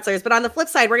for sponsors, but on the flip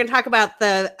side, we're going to talk about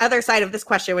the other side of this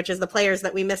question, which is the players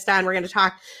that we missed on. We're going to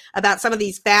talk about some of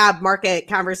these FAAB market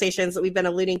conversations that we've been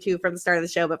alluding to from the start of the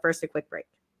show, but first, a quick break.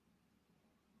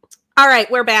 All right,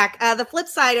 we're back. The flip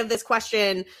side of this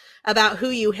question about who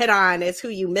you hit on is who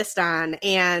you missed on.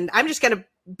 And I'm just going to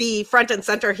be front and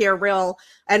center here, real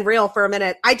for a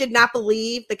minute. I did not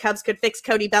believe the Cubs could fix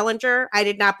Cody Bellinger. I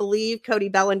did not believe Cody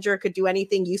Bellinger could do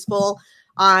anything useful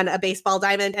on a baseball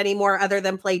diamond anymore other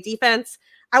than play defense.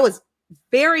 I was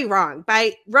very wrong.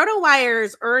 By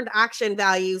RotoWire's earned auction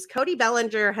values, Cody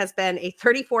Bellinger has been a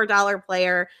 $34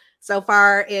 player so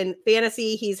far in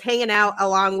fantasy. He's hanging out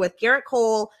along with Garrett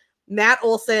Cole, Matt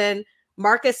Olson,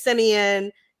 Marcus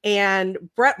Semien, and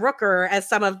Brett Rooker as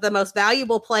some of the most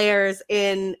valuable players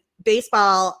in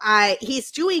baseball.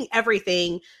 He's doing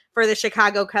everything for the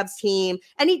Chicago Cubs team.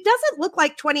 And he doesn't look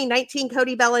like 2019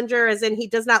 Cody Bellinger, as in he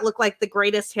does not look like the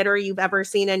greatest hitter you've ever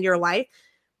seen in your life.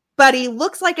 But he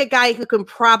looks like a guy who can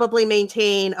probably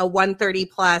maintain a 130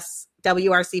 plus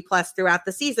WRC plus throughout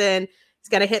the season. He's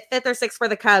going to hit 5th or 6th for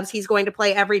the Cubs. He's going to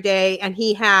play every day, and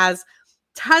he has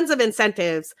tons of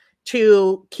incentives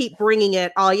to keep bringing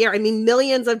it all year. I mean,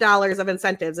 millions of dollars of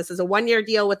incentives. This is a 1-year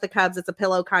deal with the Cubs. It's a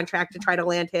pillow contract to try to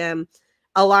land him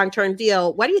a long-term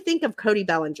deal. What do you think of Cody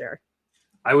Bellinger?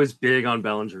 I was big on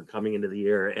Bellinger coming into the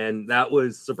year, and that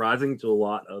was surprising to a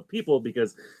lot of people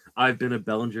because I've been a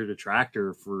Bellinger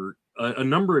detractor for a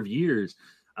number of years.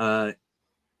 And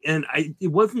it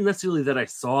wasn't necessarily that I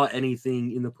saw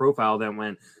anything in the profile that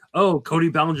went, oh, Cody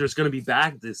Bellinger is going to be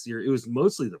back this year. It was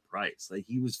mostly the price. Like,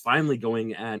 he was finally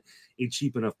going at a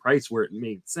cheap enough price where it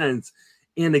made sense.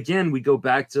 And again, we go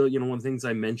back to, one of the things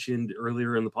I mentioned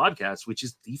earlier in the podcast, which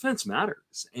is defense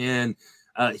matters. And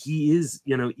he is,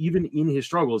 even in his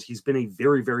struggles, he's been a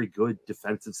very, very good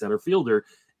defensive center fielder.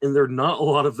 And there are not a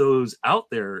lot of those out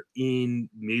there in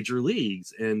major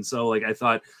leagues. And so, I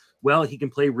thought, well, he can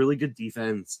play really good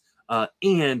defense.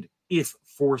 And if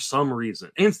for some reason,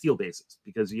 and steal bases,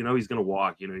 because, he's going to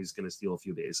walk, he's going to steal a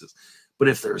few bases. But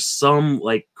if there's some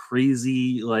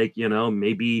crazy,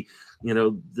 maybe,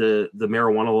 the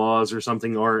marijuana laws or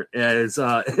something aren't as,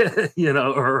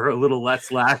 or a little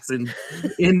less lax in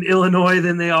Illinois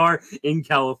than they are in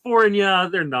California.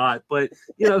 They're not, but,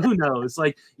 who knows?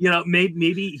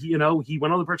 Maybe, he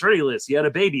went on the paternity list. He had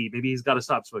a baby. Maybe he's got to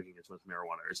stop smoking as much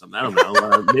marijuana or something. I don't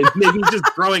know. Maybe he's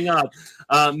just growing up.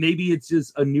 Maybe it's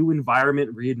just a new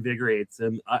environment reinvigorates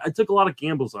him. I took a lot of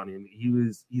gambles on him.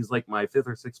 He's like my 5th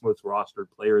or 6th most rostered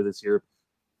player this year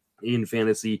in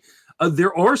fantasy.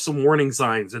 There are some warning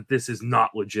signs that this is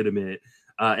not legitimate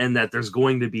and that there's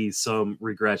going to be some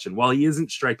regression. While he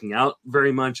isn't striking out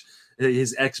very much,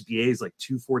 his XBA is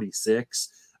 246.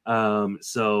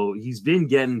 So he's been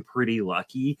getting pretty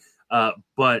lucky.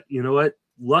 But you know what?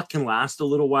 Luck can last a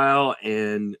little while,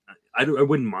 and I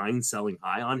wouldn't mind selling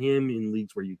high on him in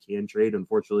leagues where you can trade.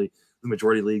 Unfortunately, the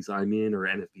majority of leagues I'm in are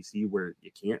NFBC where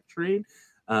you can't trade.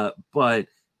 But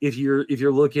if you're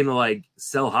looking to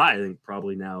sell high, I think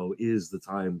probably now is the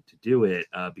time to do it,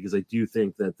 because I do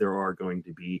think that there are going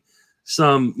to be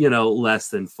some, less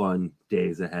than fun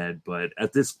days ahead. But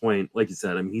at this point, like you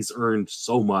said, he's earned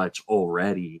so much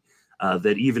already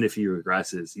that even if he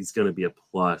regresses, he's going to be a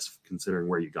plus considering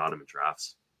where you got him in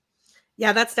drafts.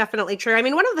 Yeah, that's definitely true. I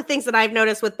mean, one of the things that I've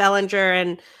noticed with Bellinger,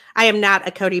 and I am not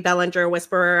a Cody Bellinger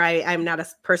whisperer. I'm not a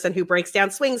person who breaks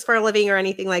down swings for a living or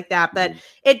anything like that. But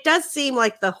it does seem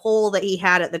like the hole that he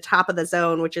had at the top of the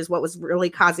zone, which is what was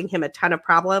really causing him a ton of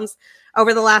problems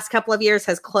over the last couple of years,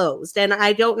 has closed. And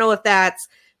I don't know if that's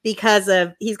because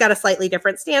of he's got a slightly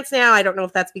different stance now. I don't know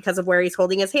if that's because of where he's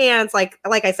holding his hands. Like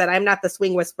I said, I'm not the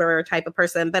swing whisperer type of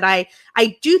person, but I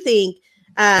do think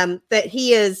that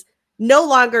he is no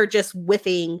longer just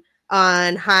whiffing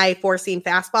on high four-seam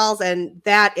fastballs, and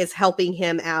that is helping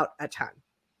him out a ton.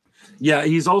 Yeah,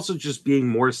 he's also just being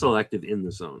more selective in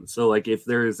the zone. So, if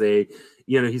there's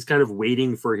he's kind of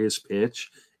waiting for his pitch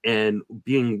and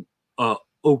being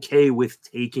okay with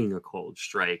taking a cold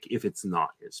strike if it's not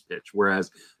his pitch. Whereas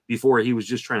before, he was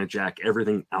just trying to jack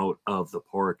everything out of the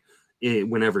park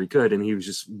whenever he could, and he was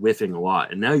just whiffing a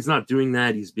lot. And now he's not doing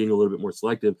that. He's being a little bit more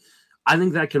selective. I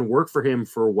think that can work for him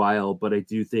for a while, but I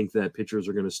do think that pitchers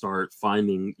are going to start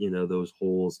finding, those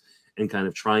holes and kind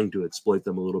of trying to exploit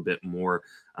them a little bit more.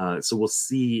 So we'll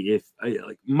see if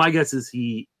my guess is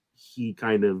he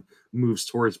kind of moves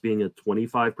towards being a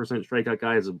 25% strikeout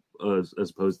guy as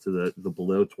opposed to the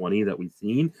below 20 that we've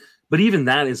seen. But even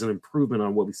that is an improvement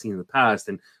on what we've seen in the past,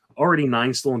 and already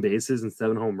 9 stolen bases and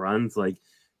 7 home runs.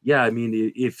 Yeah, I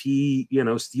mean, if he,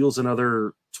 steals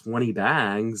another 20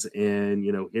 bags and,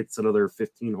 hits another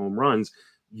 15 home runs,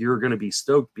 you're going to be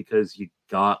stoked because you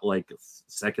got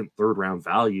second, third round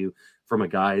value from a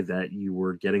guy that you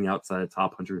were getting outside of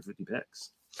top 150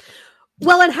 picks.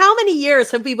 Well, and how many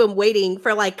years have we been waiting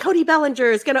for Cody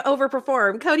Bellinger is going to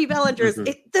overperform? Cody Bellinger's,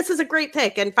 this is a great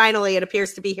pick. And finally, it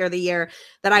appears to be here the year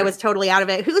that I was totally out of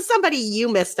it. Who's somebody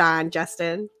you missed on,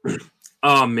 Justin?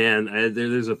 Oh man,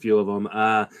 there's a few of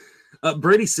them.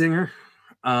 Brady Singer.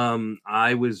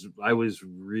 I was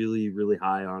really, really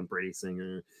high on Brady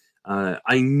Singer.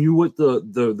 I knew what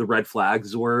the red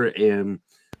flags were, and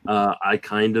I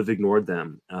kind of ignored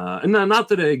them. And not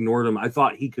that I ignored him. I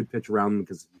thought he could pitch around them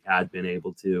because he had been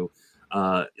able to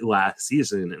last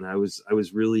season. And I was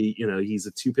really, he's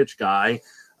a 2-pitch guy.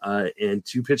 And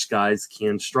 2-pitch guys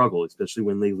can struggle, especially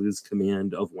when they lose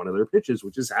command of one of their pitches,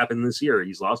 which has happened this year.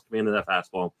 He's lost command of that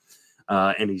fastball,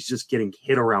 and he's just getting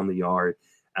hit around the yard.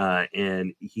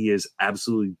 And he has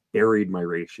absolutely buried my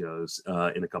ratios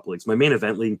in a couple leagues. My main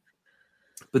event league,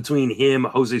 between him,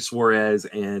 Jose Suarez,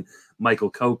 and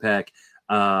Michael Kopech,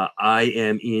 I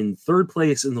am in third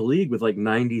place in the league with like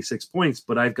 96 points,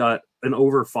 but I've got an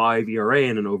over 5 ERA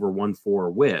and an over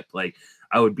 1.4 WHIP. Like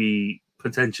I would be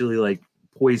potentially like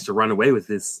poised to run away with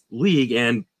this league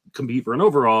and compete for an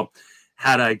overall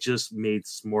had I just made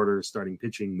smarter starting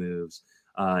pitching moves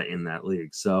in that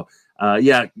league. So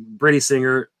yeah, Brady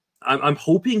Singer, I'm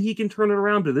hoping he can turn it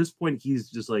around. But at this point, he's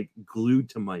just like glued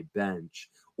to my bench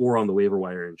or on the waiver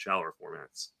wire in shallower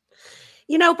formats.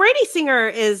 You know, Brady Singer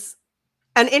is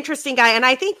an interesting guy. And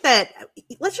I think that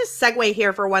let's just segue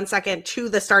here for 1 second to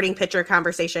the starting pitcher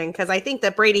conversation, because I think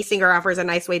that Brady Singer offers a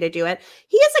nice way to do it.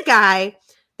 He is a guy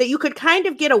that you could kind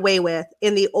of get away with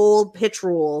in the old pitch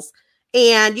rules.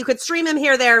 And you could stream him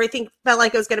here, there. Everything felt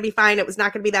like it was going to be fine. It was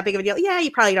not going to be that big of a deal. Yeah, you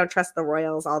probably don't trust the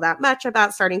Royals all that much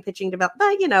about starting pitching development.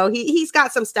 But, you know, he's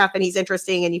got some stuff and he's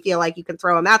interesting and you feel like you can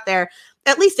throw him out there,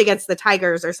 at least against the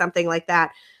Tigers or something like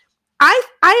that.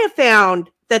 I have found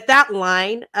that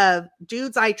line of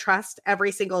dudes I trust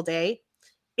every single day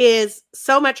is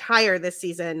so much higher this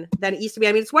season than it used to be.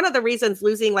 I mean, it's one of the reasons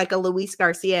losing like a Luis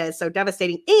Garcia is so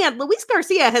devastating. And Luis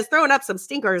Garcia has thrown up some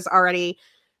stinkers already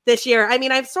this year. I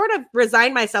mean, I've sort of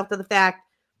resigned myself to the fact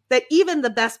that even the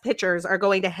best pitchers are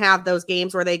going to have those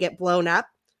games where they get blown up,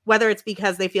 whether it's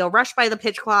because they feel rushed by the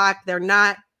pitch clock, they're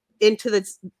not into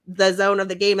the zone of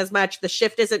the game as much, the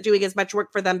shift isn't doing as much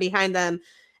work for them behind them.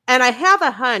 And I have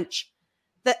a hunch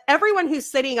that everyone who's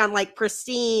sitting on like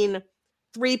pristine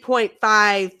 3.5,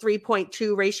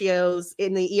 3.2 ratios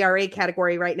in the ERA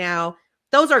category right now,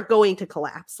 those are going to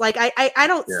collapse. Like I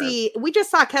don't see, we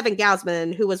just saw Kevin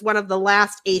Gausman, who was one of the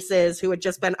last aces who had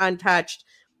just been untouched,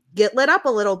 get lit up a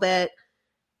little bit.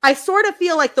 I sort of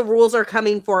feel like the rules are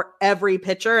coming for every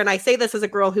pitcher. And I say this as a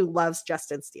girl who loves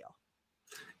Justin Steele.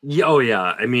 Yeah, oh yeah.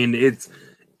 I mean, it's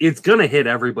going to hit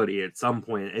everybody at some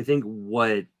point. I think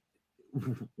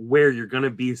where you're going to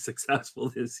be successful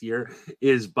this year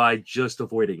is by just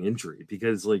avoiding injury,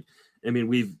 because like, I mean,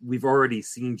 we've already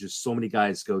seen just so many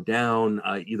guys go down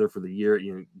either for the year,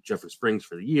 you know, Jeffrey Springs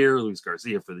for the year, Luis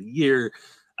Garcia for the year,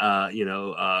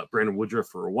 Brandon Woodruff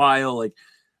for a while. Like,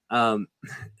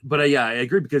 but yeah, I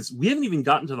agree, because we haven't even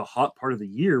gotten to the hot part of the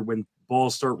year when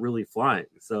balls start really flying.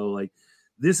 So like,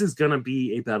 this is going to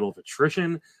be a battle of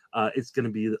attrition. It's going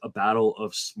to be a battle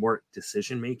of smart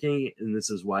decision making, and this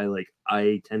is why like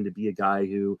I tend to be a guy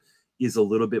who is a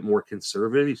little bit more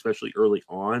conservative, especially early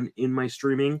on in my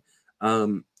streaming.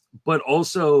 But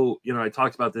also, you know, I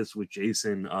talked about this with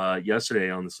Jason yesterday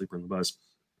on the Sleeper in the Bus,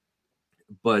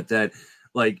 but that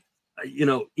like, you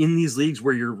know, in these leagues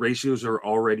where your ratios are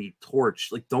already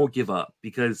torched, like don't give up,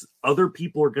 because other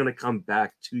people are going to come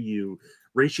back to you.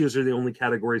 Ratios are the only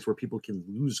categories where people can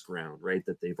lose ground, right,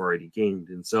 that they've already gained.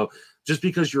 And so just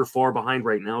because you're far behind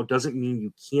right now doesn't mean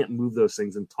you can't move those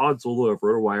things. And Todd Zolo of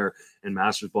RotoWire and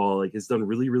Masters Ball like has done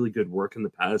really, really good work in the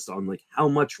past on like how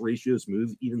much ratios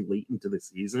move even late into the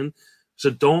season. So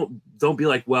don't be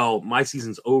like, well, my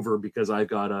season's over because I've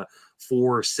got a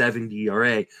 4.70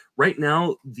 ERA. Right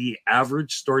now, the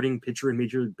average starting pitcher in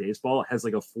Major League Baseball has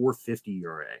like a 4.50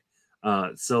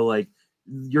 ERA. So like,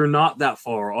 you're not that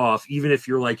far off, even if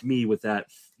you're like me with that,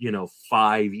 you know,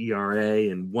 5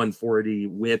 ERA and 140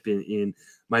 WHIP in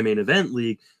my main event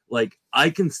league. Like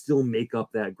I can still make up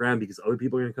that ground because other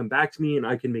people are going to come back to me and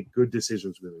I can make good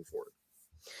decisions moving forward.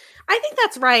 I think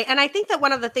that's right. And I think that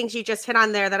one of the things you just hit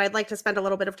on there that I'd like to spend a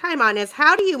little bit of time on is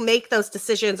how do you make those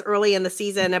decisions early in the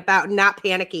season about not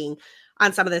panicking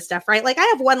on some of this stuff, right? Like I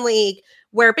have one league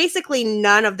where basically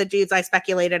none of the dudes I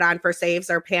speculated on for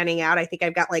saves are panning out. I think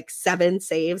I've got like 7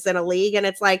 saves in a league. And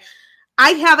it's like,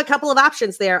 I have a couple of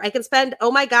options there. I can spend,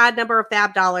 oh my God, number of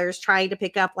FAAB dollars trying to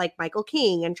pick up like Michael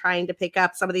King and trying to pick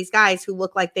up some of these guys who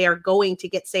look like they are going to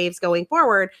get saves going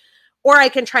forward. Or I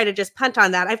can try to just punt on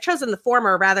that. I've chosen the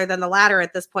former rather than the latter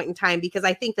at this point in time because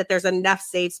I think that there's enough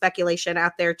save speculation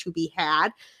out there to be had.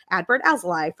 Adbert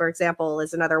Alzolay, for example,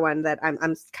 is another one that I'm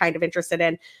kind of interested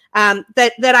in.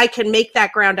 That I can make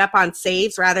that ground up on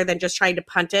saves rather than just trying to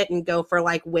punt it and go for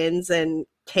like wins and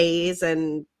Ks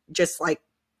and just like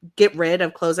get rid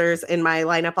of closers in my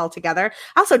lineup altogether.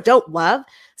 I also don't love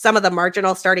some of the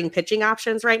marginal starting pitching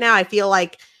options right now. I feel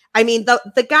like, I mean,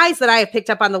 the guys that I have picked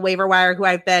up on the waiver wire who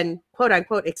I've been quote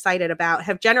unquote excited about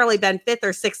have generally been 5th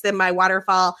or 6th in my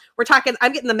waterfall. We're talking,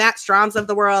 I'm getting the Matt Stroms of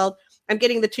the world. I'm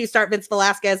getting the 2-start Vince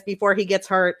Velasquez before he gets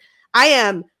hurt. I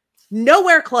am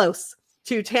nowhere close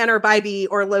to Tanner Bybee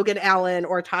or Logan Allen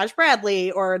or Taj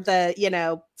Bradley or the, you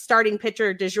know, starting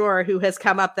pitcher du jour who has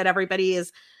come up that everybody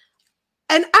is.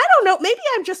 And I don't know, maybe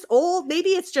I'm just old. Maybe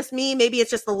it's just me. Maybe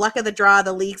it's just the luck of the draw,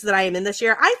 the leagues that I am in this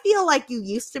year. I feel like you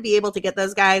used to be able to get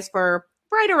those guys for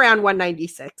right around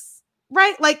 196,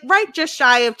 right? Like right just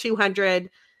shy of 200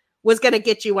 was going to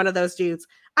get you one of those dudes.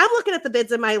 I'm looking at the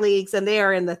bids in my leagues, and they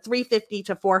are in the $350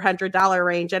 to $400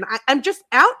 range. And I'm just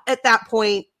out at that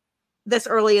point this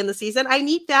early in the season. I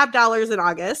need FAAB dollars in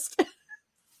August.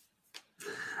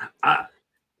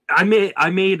 I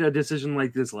made a decision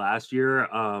like this last year,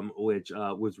 which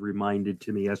was reminded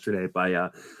to me yesterday by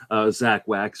Zach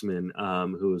Waxman,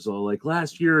 who was all like,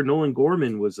 last year Nolan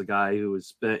Gorman was a guy who was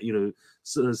spent,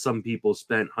 some people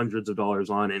spent hundreds of dollars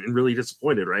on and really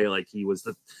disappointed, right? Like he was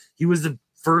the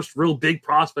first real big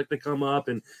prospect to come up,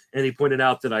 and he pointed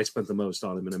out that I spent the most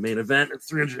on him in a main event at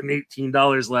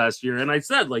 $318 last year, and I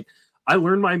said, like, I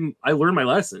learned my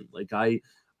lesson. Like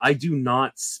I do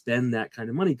not spend that kind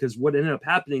of money, because what ended up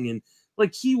happening, and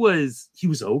like he was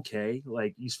okay,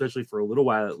 like especially for a little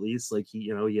while at least, like he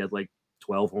had like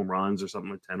 12 home runs or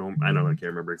something, like 10 home. I don't know, I can't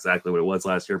remember exactly what it was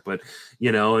last year, but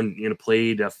and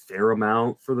played a fair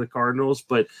amount for the Cardinals,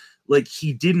 but like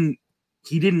he didn't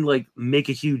like make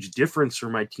a huge difference for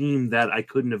my team that I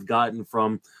couldn't have gotten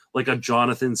from like a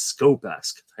Jonathan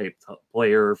Scope-esque type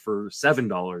player for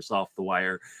 $7 off the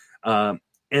wire.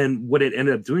 And what it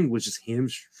ended up doing was just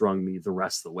hamstrung me the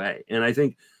rest of the way. And I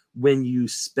think when you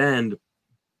spend,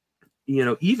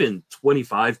 even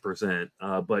 25%,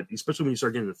 but especially when you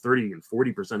start getting to 30 and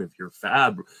 40% of your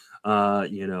FAAB,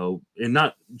 and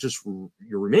not just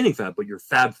your remaining FAAB, but your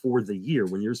FAAB for the year,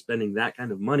 when you're spending that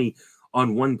kind of money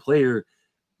on one player,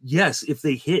 yes, if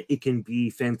they hit, it can be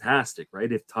fantastic,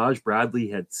 right? If Taj Bradley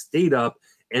had stayed up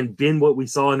and been what we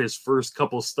saw in his first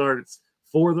couple starts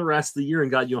for the rest of the year and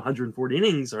got you 140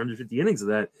 innings or 150 innings of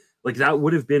that, like that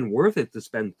would have been worth it to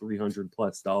spend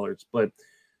 $300+. But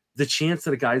the chance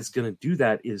that a guy's going to do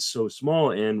that is so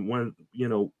small. And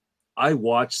I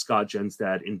watched Scott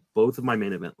Genstad in both of my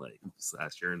main event leagues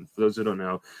last year. And for those who don't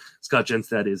know, Scott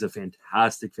Genstad is a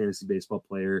fantastic fantasy baseball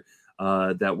player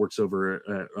that works over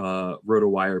at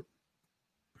RotoWire.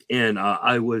 And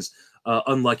I was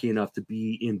unlucky enough to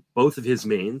be in both of his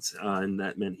mains, and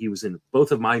that meant he was in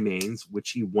both of my mains,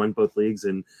 which he won both leagues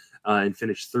and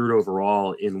finished third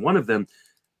overall in one of them.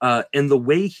 And the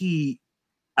way he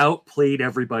outplayed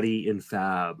everybody in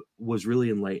FAAB was really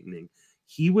enlightening.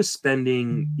 He was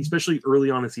spending, especially early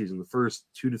on in the season, the first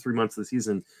 2 to 3 months of the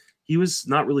season, he was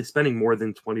not really spending more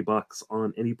than $20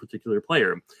 on any particular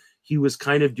player. He was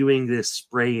kind of doing this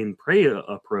spray and pray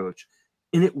approach.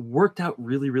 And it worked out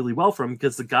really, really well for him,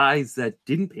 because the guys that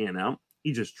didn't pan out,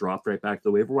 he just dropped right back to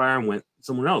the waiver wire and went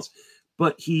somewhere else.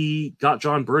 But he got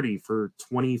John Birdie for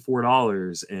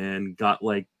 $24 and got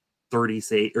like 30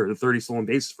 stolen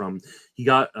bases from. He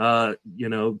got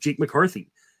Jake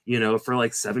McCarthy, for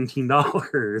like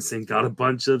 $17 and got a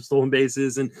bunch of stolen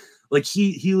bases. And like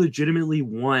he legitimately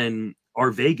won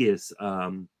our Vegas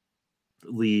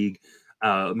league,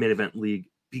 main event league,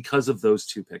 because of those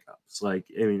two pickups. Like,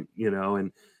 I mean,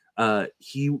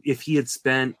 if he had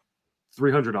spent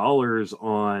 $300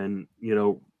 on,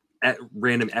 at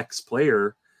random X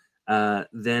player,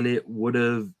 then it would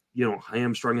have,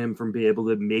 hamstrung him from being able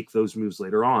to make those moves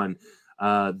later on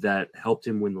that helped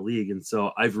him win the league. And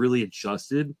so I've really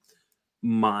adjusted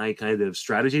my kind of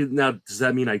strategy. Now, does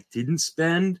that mean I didn't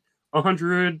spend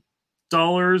 $100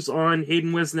 on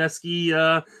Hayden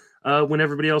Wesneski when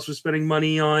everybody else was spending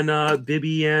money on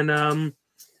Bibby and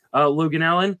Logan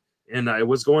Allen? And I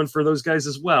was going for those guys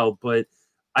as well, but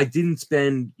I didn't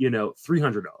spend,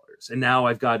 $300. And now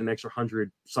I've got an extra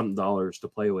 $100-something to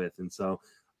play with. And so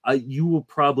you will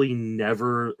probably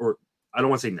never, or I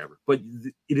don't want to say never, but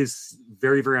it is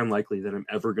very, very unlikely that I'm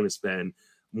ever going to spend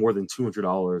more than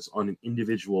 $200 on an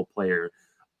individual player,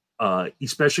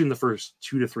 especially in the first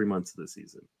 2 to 3 months of the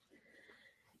season.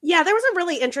 Yeah, there was a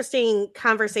really interesting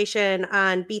conversation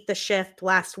on Beat the Shift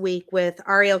last week with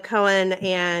Ariel Cohen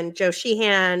and Joe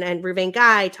Sheehan and Ruvain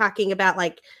Guy talking about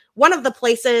like one of the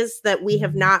places that we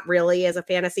have not really as a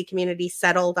fantasy community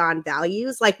settled on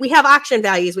values. Like we have auction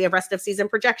values, we have rest of season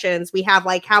projections, we have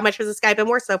like how much has this guy been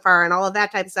worth so far and all of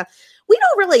that type of stuff. We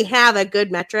don't really have a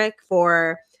good metric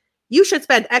for you should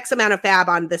spend X amount of FAAB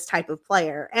on this type of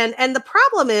player. And the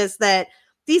problem is that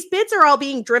these bids are all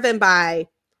being driven by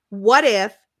what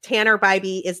if Tanner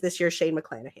Bybee is this year's Shane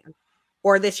McClanahan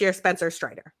or this year's Spencer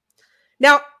Strider.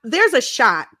 Now, there's a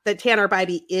shot that Tanner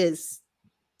Bybee is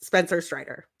Spencer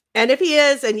Strider. And if he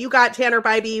is, and you got Tanner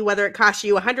Bybee, whether it costs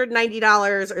you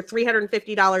 $190 or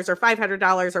 $350 or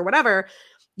 $500 or whatever,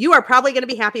 you are probably going to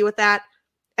be happy with that.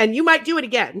 And you might do it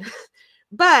again.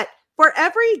 But for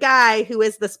every guy who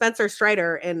is the Spencer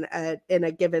Strider in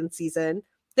a given season,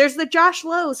 there's the Josh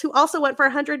Lowe's who also went for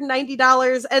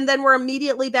 $190 and then we're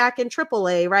immediately back in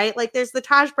AAA, right? Like there's the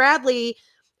Taj Bradley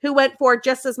who went for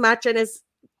just as much and is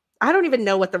I don't even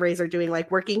know what the Rays are doing,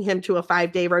 like working him to a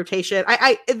 5-day rotation.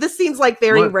 This seems like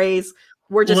very Rays.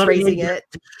 We're just raising it.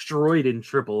 Destroyed in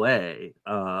AAA,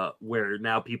 where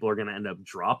now people are going to end up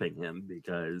dropping him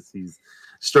because he's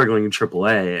struggling in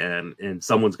AAA, and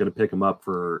someone's going to pick him up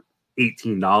for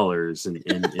 $18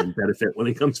 and benefit when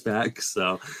he comes back.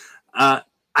 So, I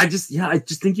just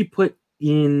think you put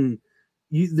in.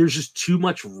 There's just too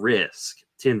much risk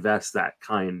to invest that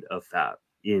kind of FAAB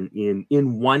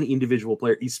in one individual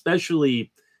player, especially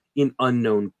in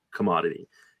unknown commodity.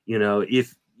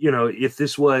 If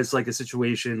this was like a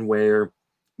situation where,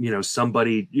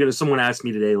 someone asked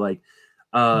me today, like,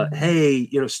 hey,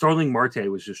 Starling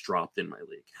Marte was just dropped in my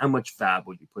league. How much FAAB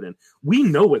would you put in? We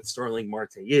know what Starling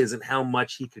Marte is and how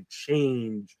much he could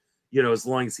change, as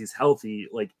long as he's healthy,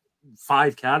 like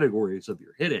 5 categories of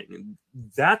your hitting. And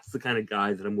that's the kind of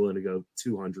guy that I'm willing to go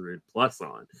 200 plus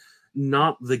on.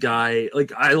 Not the guy,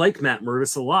 like, I like Matt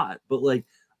Mervis a lot, but like,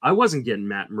 I wasn't getting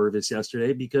Matt Mervis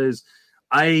yesterday because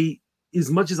as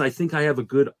much as I think I have a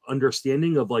good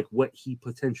understanding of like what he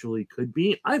potentially could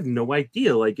be, I have no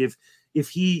idea. Like if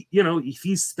he, if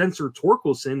he's Spencer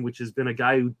Torkelson, which has been a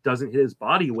guy who doesn't hit his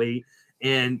body weight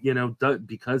and,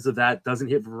 because of that doesn't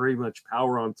hit very much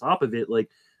power on top of it. Like,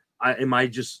 am I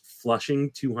just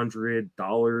flushing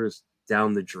 $200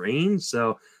 down the drain?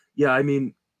 So yeah, I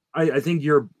mean, I think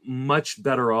you're much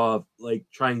better off like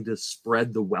trying to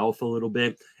spread the wealth a little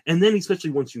bit. And then especially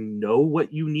once you know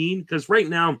what you need, because right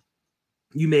now,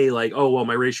 you may like, oh, well,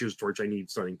 my ratio is torch, I need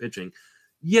starting pitching.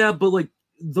 Yeah, but like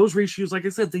those ratios, like I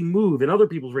said, they move and other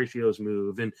people's ratios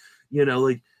move. And,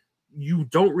 like you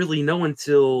don't really know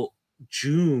until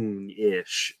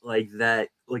June-ish, like that,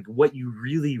 like what you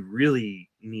really, really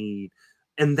need.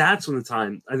 And that's when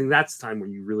I think that's the time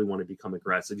when you really want to become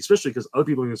aggressive, especially because other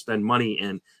people are going to spend money,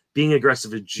 and being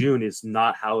aggressive in June is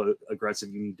not how aggressive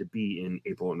you need to be in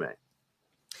April and May.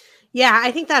 Yeah,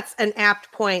 I think that's an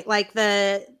apt point. Like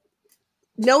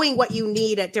knowing what you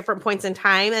need at different points in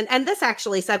time. And this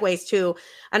actually segues to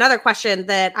another question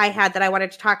that I had that I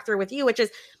wanted to talk through with you, which is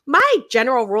my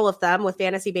general rule of thumb with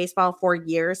fantasy baseball for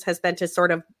years has been to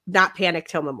sort of not panic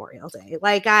till Memorial Day.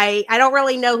 Like I don't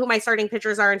really know who my starting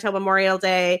pitchers are until Memorial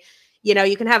Day.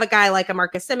 You can have a guy like a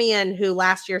Marcus Semien who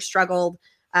last year struggled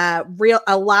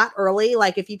a lot early.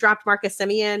 Like if you dropped Marcus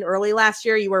Semien early last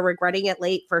year, you were regretting it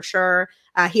late for sure.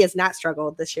 He has not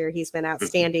struggled this year. He's been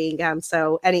outstanding.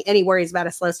 So any worries about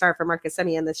a slow start for Marcus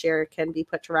Semien this year can be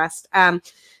put to rest.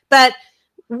 But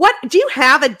what do you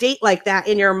have a date like that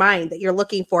in your mind that you're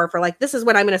looking for like, this is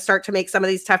when I'm going to start to make some of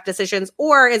these tough decisions,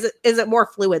 or is it more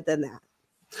fluid than that?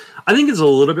 I think it's a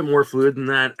little bit more fluid than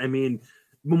that. I mean,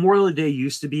 Memorial Day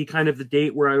used to be kind of the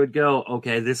date where I would go,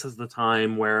 okay, this is the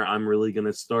time where I'm really going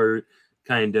to start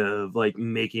kind of like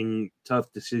making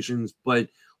tough decisions. But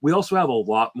we also have a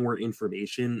lot more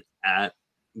information at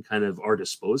kind of our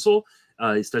disposal,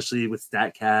 especially with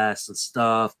StatCast and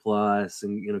Stuff Plus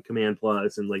and, Command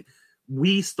Plus. And like,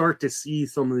 we start to see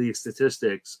some of these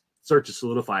statistics start to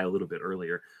solidify a little bit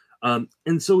earlier.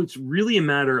 And so it's really a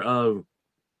matter of,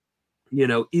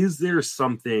 is there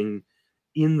something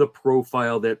in the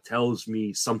profile that tells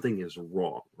me something is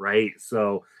wrong, right?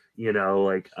 So,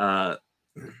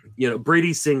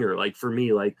 Brady Singer, like for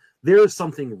me, like there's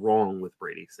something wrong with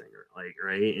Brady Singer, like,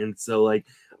 right? And so like,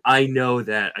 I know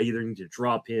that I either need to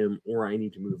drop him or I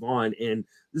need to move on. And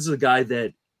this is a guy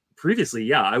that previously,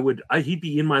 he'd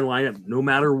be in my lineup no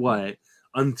matter what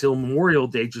until Memorial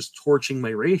Day, just torching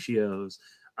my ratios.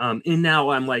 And now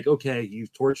I'm like, okay,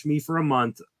 you've torched me for a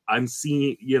month. I'm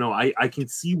seeing, I can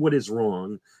see what is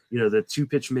wrong. The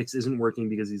 2-pitch mix isn't working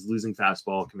because he's losing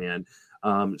fastball command.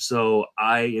 So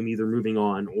I am either moving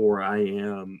on or I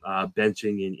am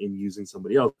benching and using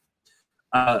somebody else.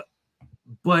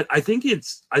 But I think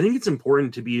it's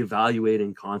important to be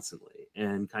evaluating constantly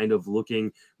and kind of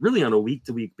looking really on a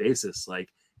week-to-week basis, like,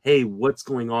 hey, what's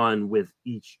going on with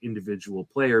each individual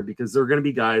player? Because there are going to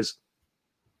be guys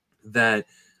that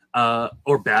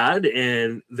are bad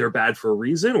and they're bad for a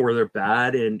reason, or they're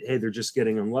bad and hey, they're just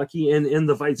getting unlucky, and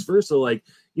the vice versa. Like,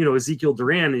 Ezekiel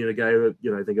Duran, a guy that,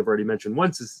 I think I've already mentioned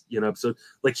once is, episode,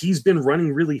 like he's been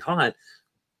running really hot,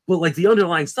 but like the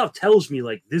underlying stuff tells me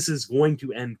like this is going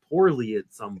to end poorly at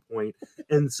some point.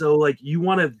 And so like you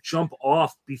want to jump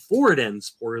off before it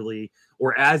ends poorly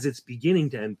or as it's beginning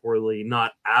to end poorly,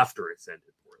 not after it's ended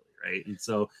poorly, right? And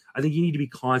so I think you need to be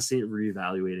constantly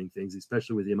reevaluating things,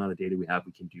 especially with the amount of data we have.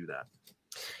 We can do that.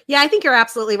 Yeah, I think you're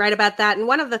absolutely right about that. And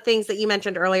one of the things that you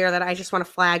mentioned earlier that I just want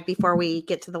to flag before we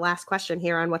get to the last question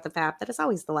here on What the FAAB, that is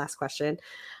always the last question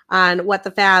on What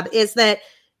the FAAB, is that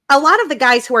a lot of the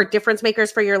guys who are difference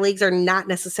makers for your leagues are not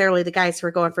necessarily the guys who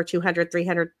are going for $200,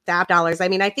 $300. I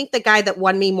mean, I think the guy that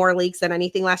won me more leagues than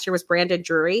anything last year was Brandon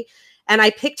Drury. And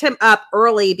I picked him up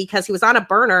early because he was on a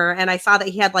burner and I saw that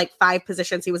he had like 5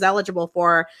 positions he was eligible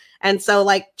for. And so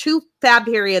like 2 FAAB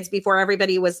periods before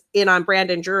everybody was in on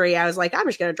Brandon Drury, I was like, I'm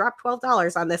just going to drop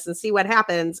 $12 on this and see what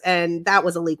happens. And that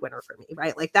was a league winner for me,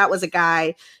 right? Like that was a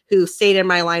guy who stayed in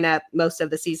my lineup most of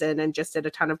the season and just did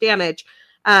a ton of damage.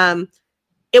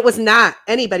 It was not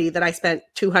anybody that I spent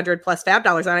 $200 plus FAAB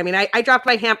dollars on. I mean, I dropped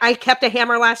my I kept a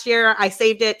hammer last year. I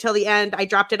saved it till the end. I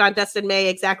dropped it on Dustin May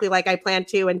exactly like I planned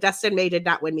to. And Dustin May did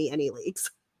not win me any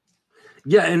leagues.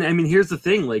 Yeah. And I mean, here's the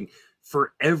thing, like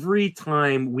for every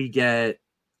time we get,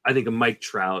 I think a Mike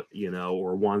Trout,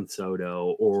 or Juan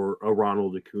Soto or a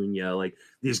Ronald Acuna, like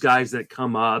these guys that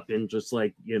come up and just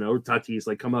like, Tatis,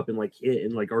 like come up and like hit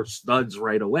and like are studs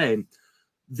right away.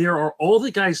 There are all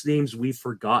the guys' names we've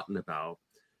forgotten about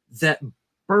that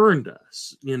burned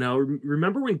us.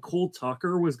 Remember when Cole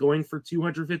Tucker was going for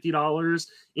 $250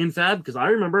 in FAAB?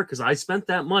 Because I spent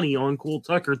that money on Cole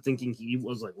Tucker thinking he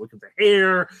was like, look at the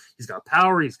hair, he's got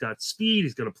power, he's got speed,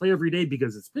 he's going to play every day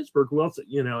because it's Pittsburgh. Who else,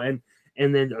 and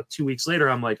then 2 weeks later,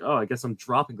 I'm like, oh, I guess I'm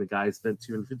dropping the guy I spent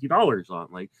 $250 on.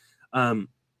 Like,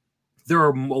 there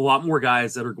are a lot more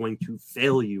guys that are going to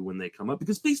fail you when they come up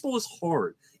because baseball is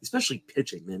hard, especially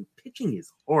pitching, man. Pitching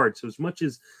is hard. So as much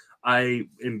as I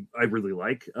really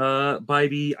like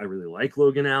Bybee, I really like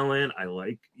Logan Allen. I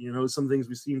like, some things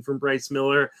we've seen from Bryce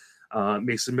Miller.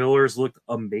 Mason Miller's looked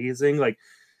amazing. Like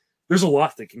there's a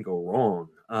lot that can go wrong.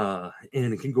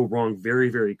 And it can go wrong very,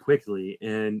 very quickly.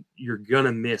 And you're going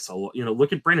to miss a lot.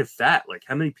 Look at Brandon Pfaadt. Like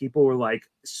how many people were like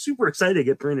super excited to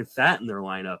get Brandon Pfaadt in their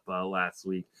lineup last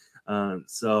week.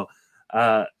 So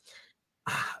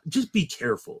just be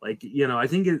careful. Like, I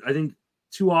think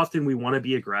too often we want to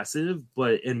be aggressive,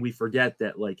 and we forget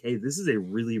that like, hey, this is a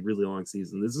really, really long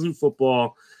season. This isn't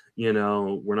football. We're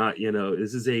not,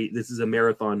 this is a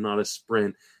marathon, not a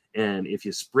sprint. And if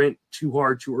you sprint too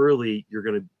hard, too early, you're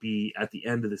going to be at the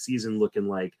end of the season looking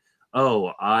like,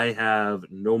 oh, I have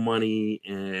no money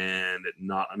and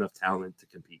not enough talent to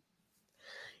compete.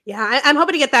 Yeah, I'm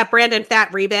hoping to get that Brandon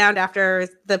Pfaadt rebound after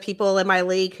the people in my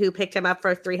league who picked him up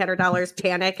for $300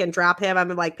 panic and drop him. I'm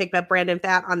like pick up Brandon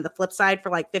Pfaadt on the flip side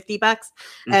for like $50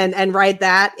 and ride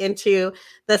that into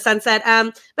the sunset.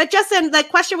 But Justin, the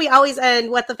question we always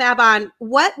end with the FAAB on,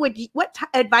 what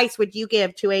advice would you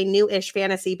give to a new-ish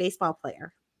fantasy baseball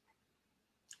player?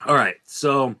 All right,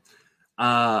 so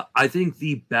I think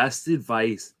the best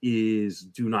advice is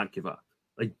do not give up.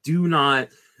 Like, do not.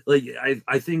 Like,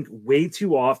 I think way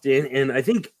too often, and I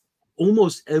think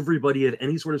almost everybody at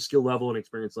any sort of skill level and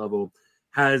experience level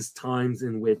has times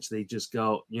in which they just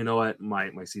go, you know what, my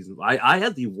season. I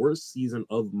had the worst season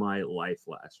of my life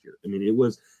last year. I mean, it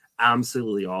was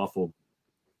absolutely awful.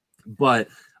 But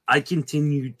I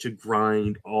continued to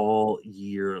grind all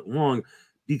year long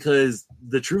because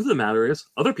the truth of the matter is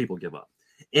other people give up.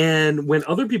 And when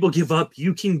other people give up,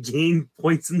 you can gain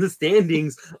points in the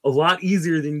standings a lot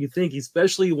easier than you think,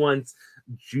 especially once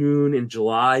June and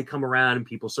July come around and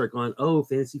people start going, oh,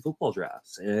 fantasy football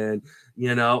drafts and,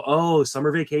 oh,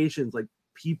 summer vacations. Like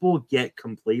people get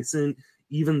complacent.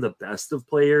 Even the best of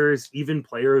players, even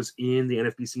players in the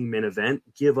NFBC main event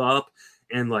give up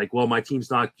and like, well, my team's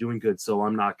not doing good, so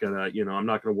I'm not going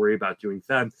to worry about doing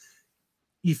FAAB.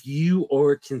 If you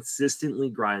are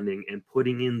consistently grinding and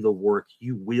putting in the work,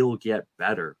 you will get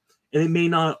better. And it may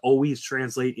not always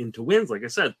translate into wins. Like I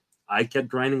said, I kept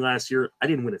grinding last year. I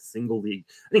didn't win a single league.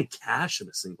 I didn't cash in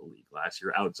a single league last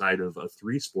year outside of a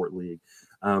 3-sport league.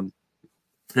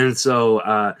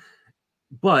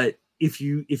 But if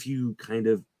you kind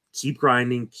of keep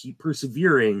grinding, keep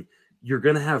persevering, you're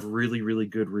going to have really, really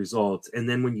good results. And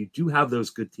then when you do have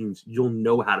those good teams, you'll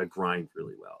know how to grind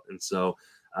really well. And so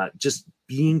just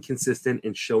being consistent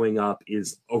and showing up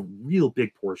is a real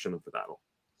big portion of the battle.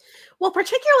 Well,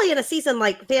 particularly in a season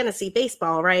like fantasy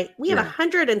baseball, right? We have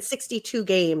 162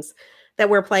 games that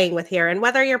we're playing with here. And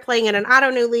whether you're playing in an auto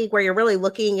new league where you're really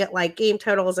looking at like game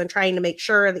totals and trying to make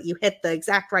sure that you hit the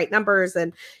exact right numbers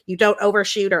and you don't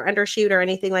overshoot or undershoot or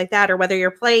anything like that, or whether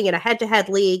you're playing in a head-to-head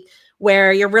league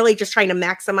where you're really just trying to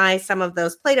maximize some of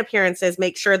those plate appearances,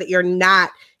 make sure that you're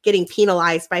not getting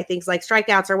penalized by things like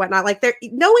strikeouts or whatnot. Like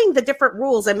knowing the different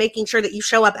rules and making sure that you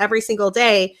show up every single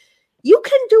day, you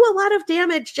can do a lot of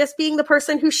damage just being the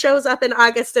person who shows up in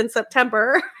August and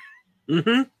September.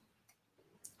 Mm-hmm.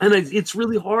 And it's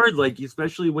really hard, like,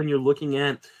 especially when you're looking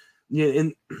at,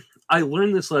 and I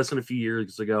learned this lesson a few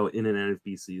years ago in an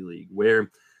NFBC league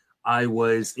where I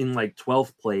was in like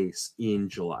 12th place in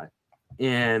July.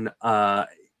 And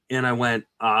And I went,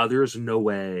 there's no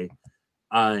way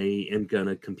I am going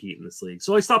to compete in this league.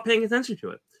 So I stopped paying attention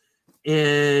to it.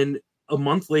 And a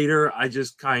month later, I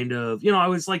just kind of, I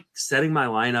was like setting my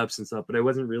lineups and stuff, but I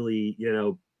wasn't really,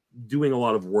 doing a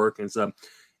lot of work and stuff.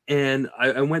 And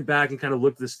I went back and kind of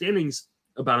looked at the standings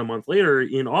about a month later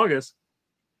in August,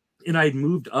 and I'd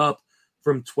moved up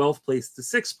from 12th place to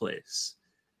 6th place.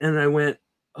 And I went,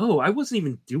 oh, I wasn't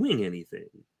even doing anything.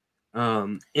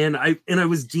 And I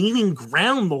was gaining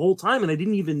ground the whole time, and I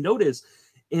didn't even notice.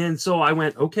 And so I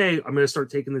went, okay, I'm going to start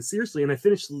taking this seriously. And I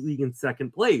finished the league in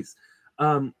 2nd place.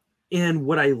 And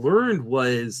what I learned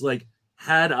was, like,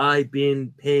 had I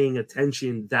been paying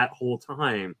attention that whole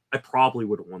time, I probably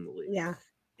would have won the league. Yeah.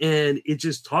 And it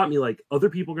just taught me, like, other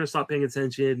people are going to stop paying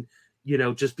attention.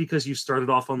 Just because you started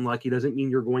off unlucky doesn't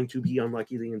mean you're going to be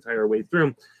unlucky the entire way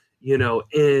through,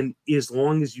 and as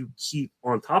long as you keep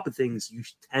on top of things, you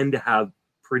tend to have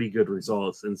pretty good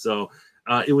results. And so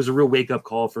it was a real wake-up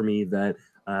call for me that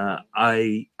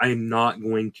I'm not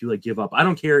going to, like, give up. I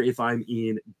don't care if I'm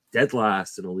in dead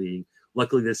last in a league.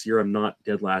 Luckily this year I'm not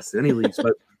dead last in any leagues,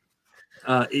 but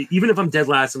even if I'm dead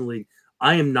last in a league,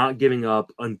 I am not giving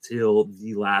up until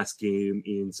the last game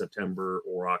in September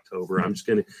or October. I'm just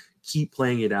going to keep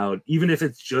playing it out, even if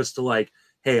it's just to, like,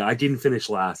 hey, I didn't finish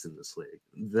last in this league.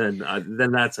 Then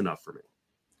that's enough for me.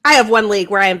 I have one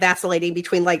league where I am vacillating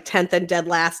between, like, 10th and dead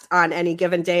last on any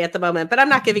given day at the moment, but I'm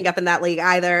not giving up in that league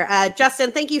either.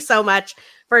 Justin, thank you so much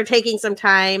for taking some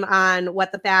time on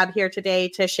What the FAAB here today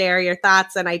to share your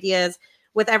thoughts and ideas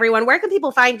with everyone. Where can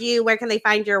people find you? Where can they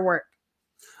find your work?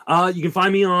 You can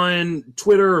find me on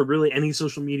Twitter or really any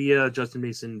social media, Justin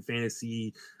Mason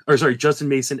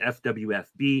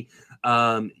FWFB.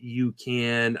 You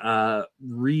can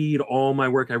read all my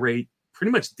work. I write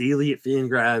pretty much daily at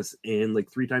Fangraphs and,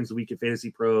 like, 3 times a week at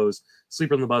Fantasy Pros,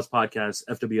 Sleeper on the Bus podcast,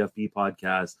 FWFB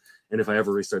podcast, and if I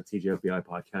ever restart TGFBI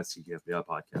podcast, TGFBI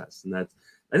podcast. And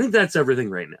I think that's everything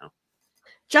right now.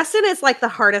 Justin is, like, the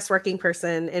hardest working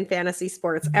person in fantasy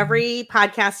sports. Every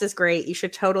podcast is great. You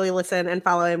should totally listen and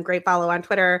follow him. Great follow on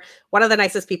Twitter. One of the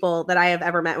nicest people that I have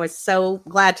ever met. Was so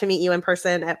glad to meet you in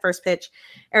person at First Pitch,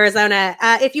 Arizona.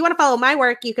 If you want to follow my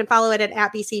work, you can follow it at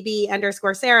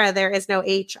 @BCB_Sarah. There is no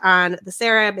H on the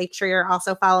Sarah. Make sure you're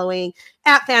also following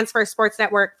 @Fans First Sports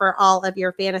Network for all of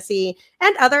your fantasy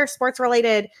and other sports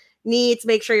related needs.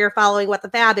 Make sure you're following What the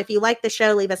FAAB. If you like the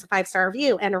show, leave us a 5-star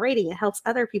review and a rating. It helps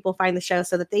other people find the show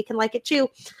so that they can like it too.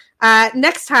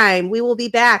 Next time, we will be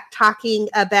back talking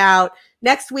about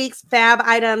next week's FAAB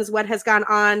items, what has gone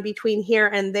on between here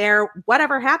and there,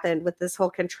 whatever happened with this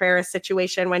whole Contreras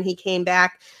situation when he came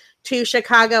back to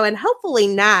Chicago, and hopefully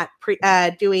not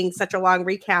doing such a long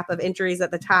recap of injuries at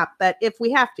the top. But if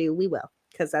we have to, we will,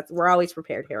 because we're always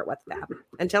prepared here at What the FAAB.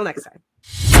 Until next time.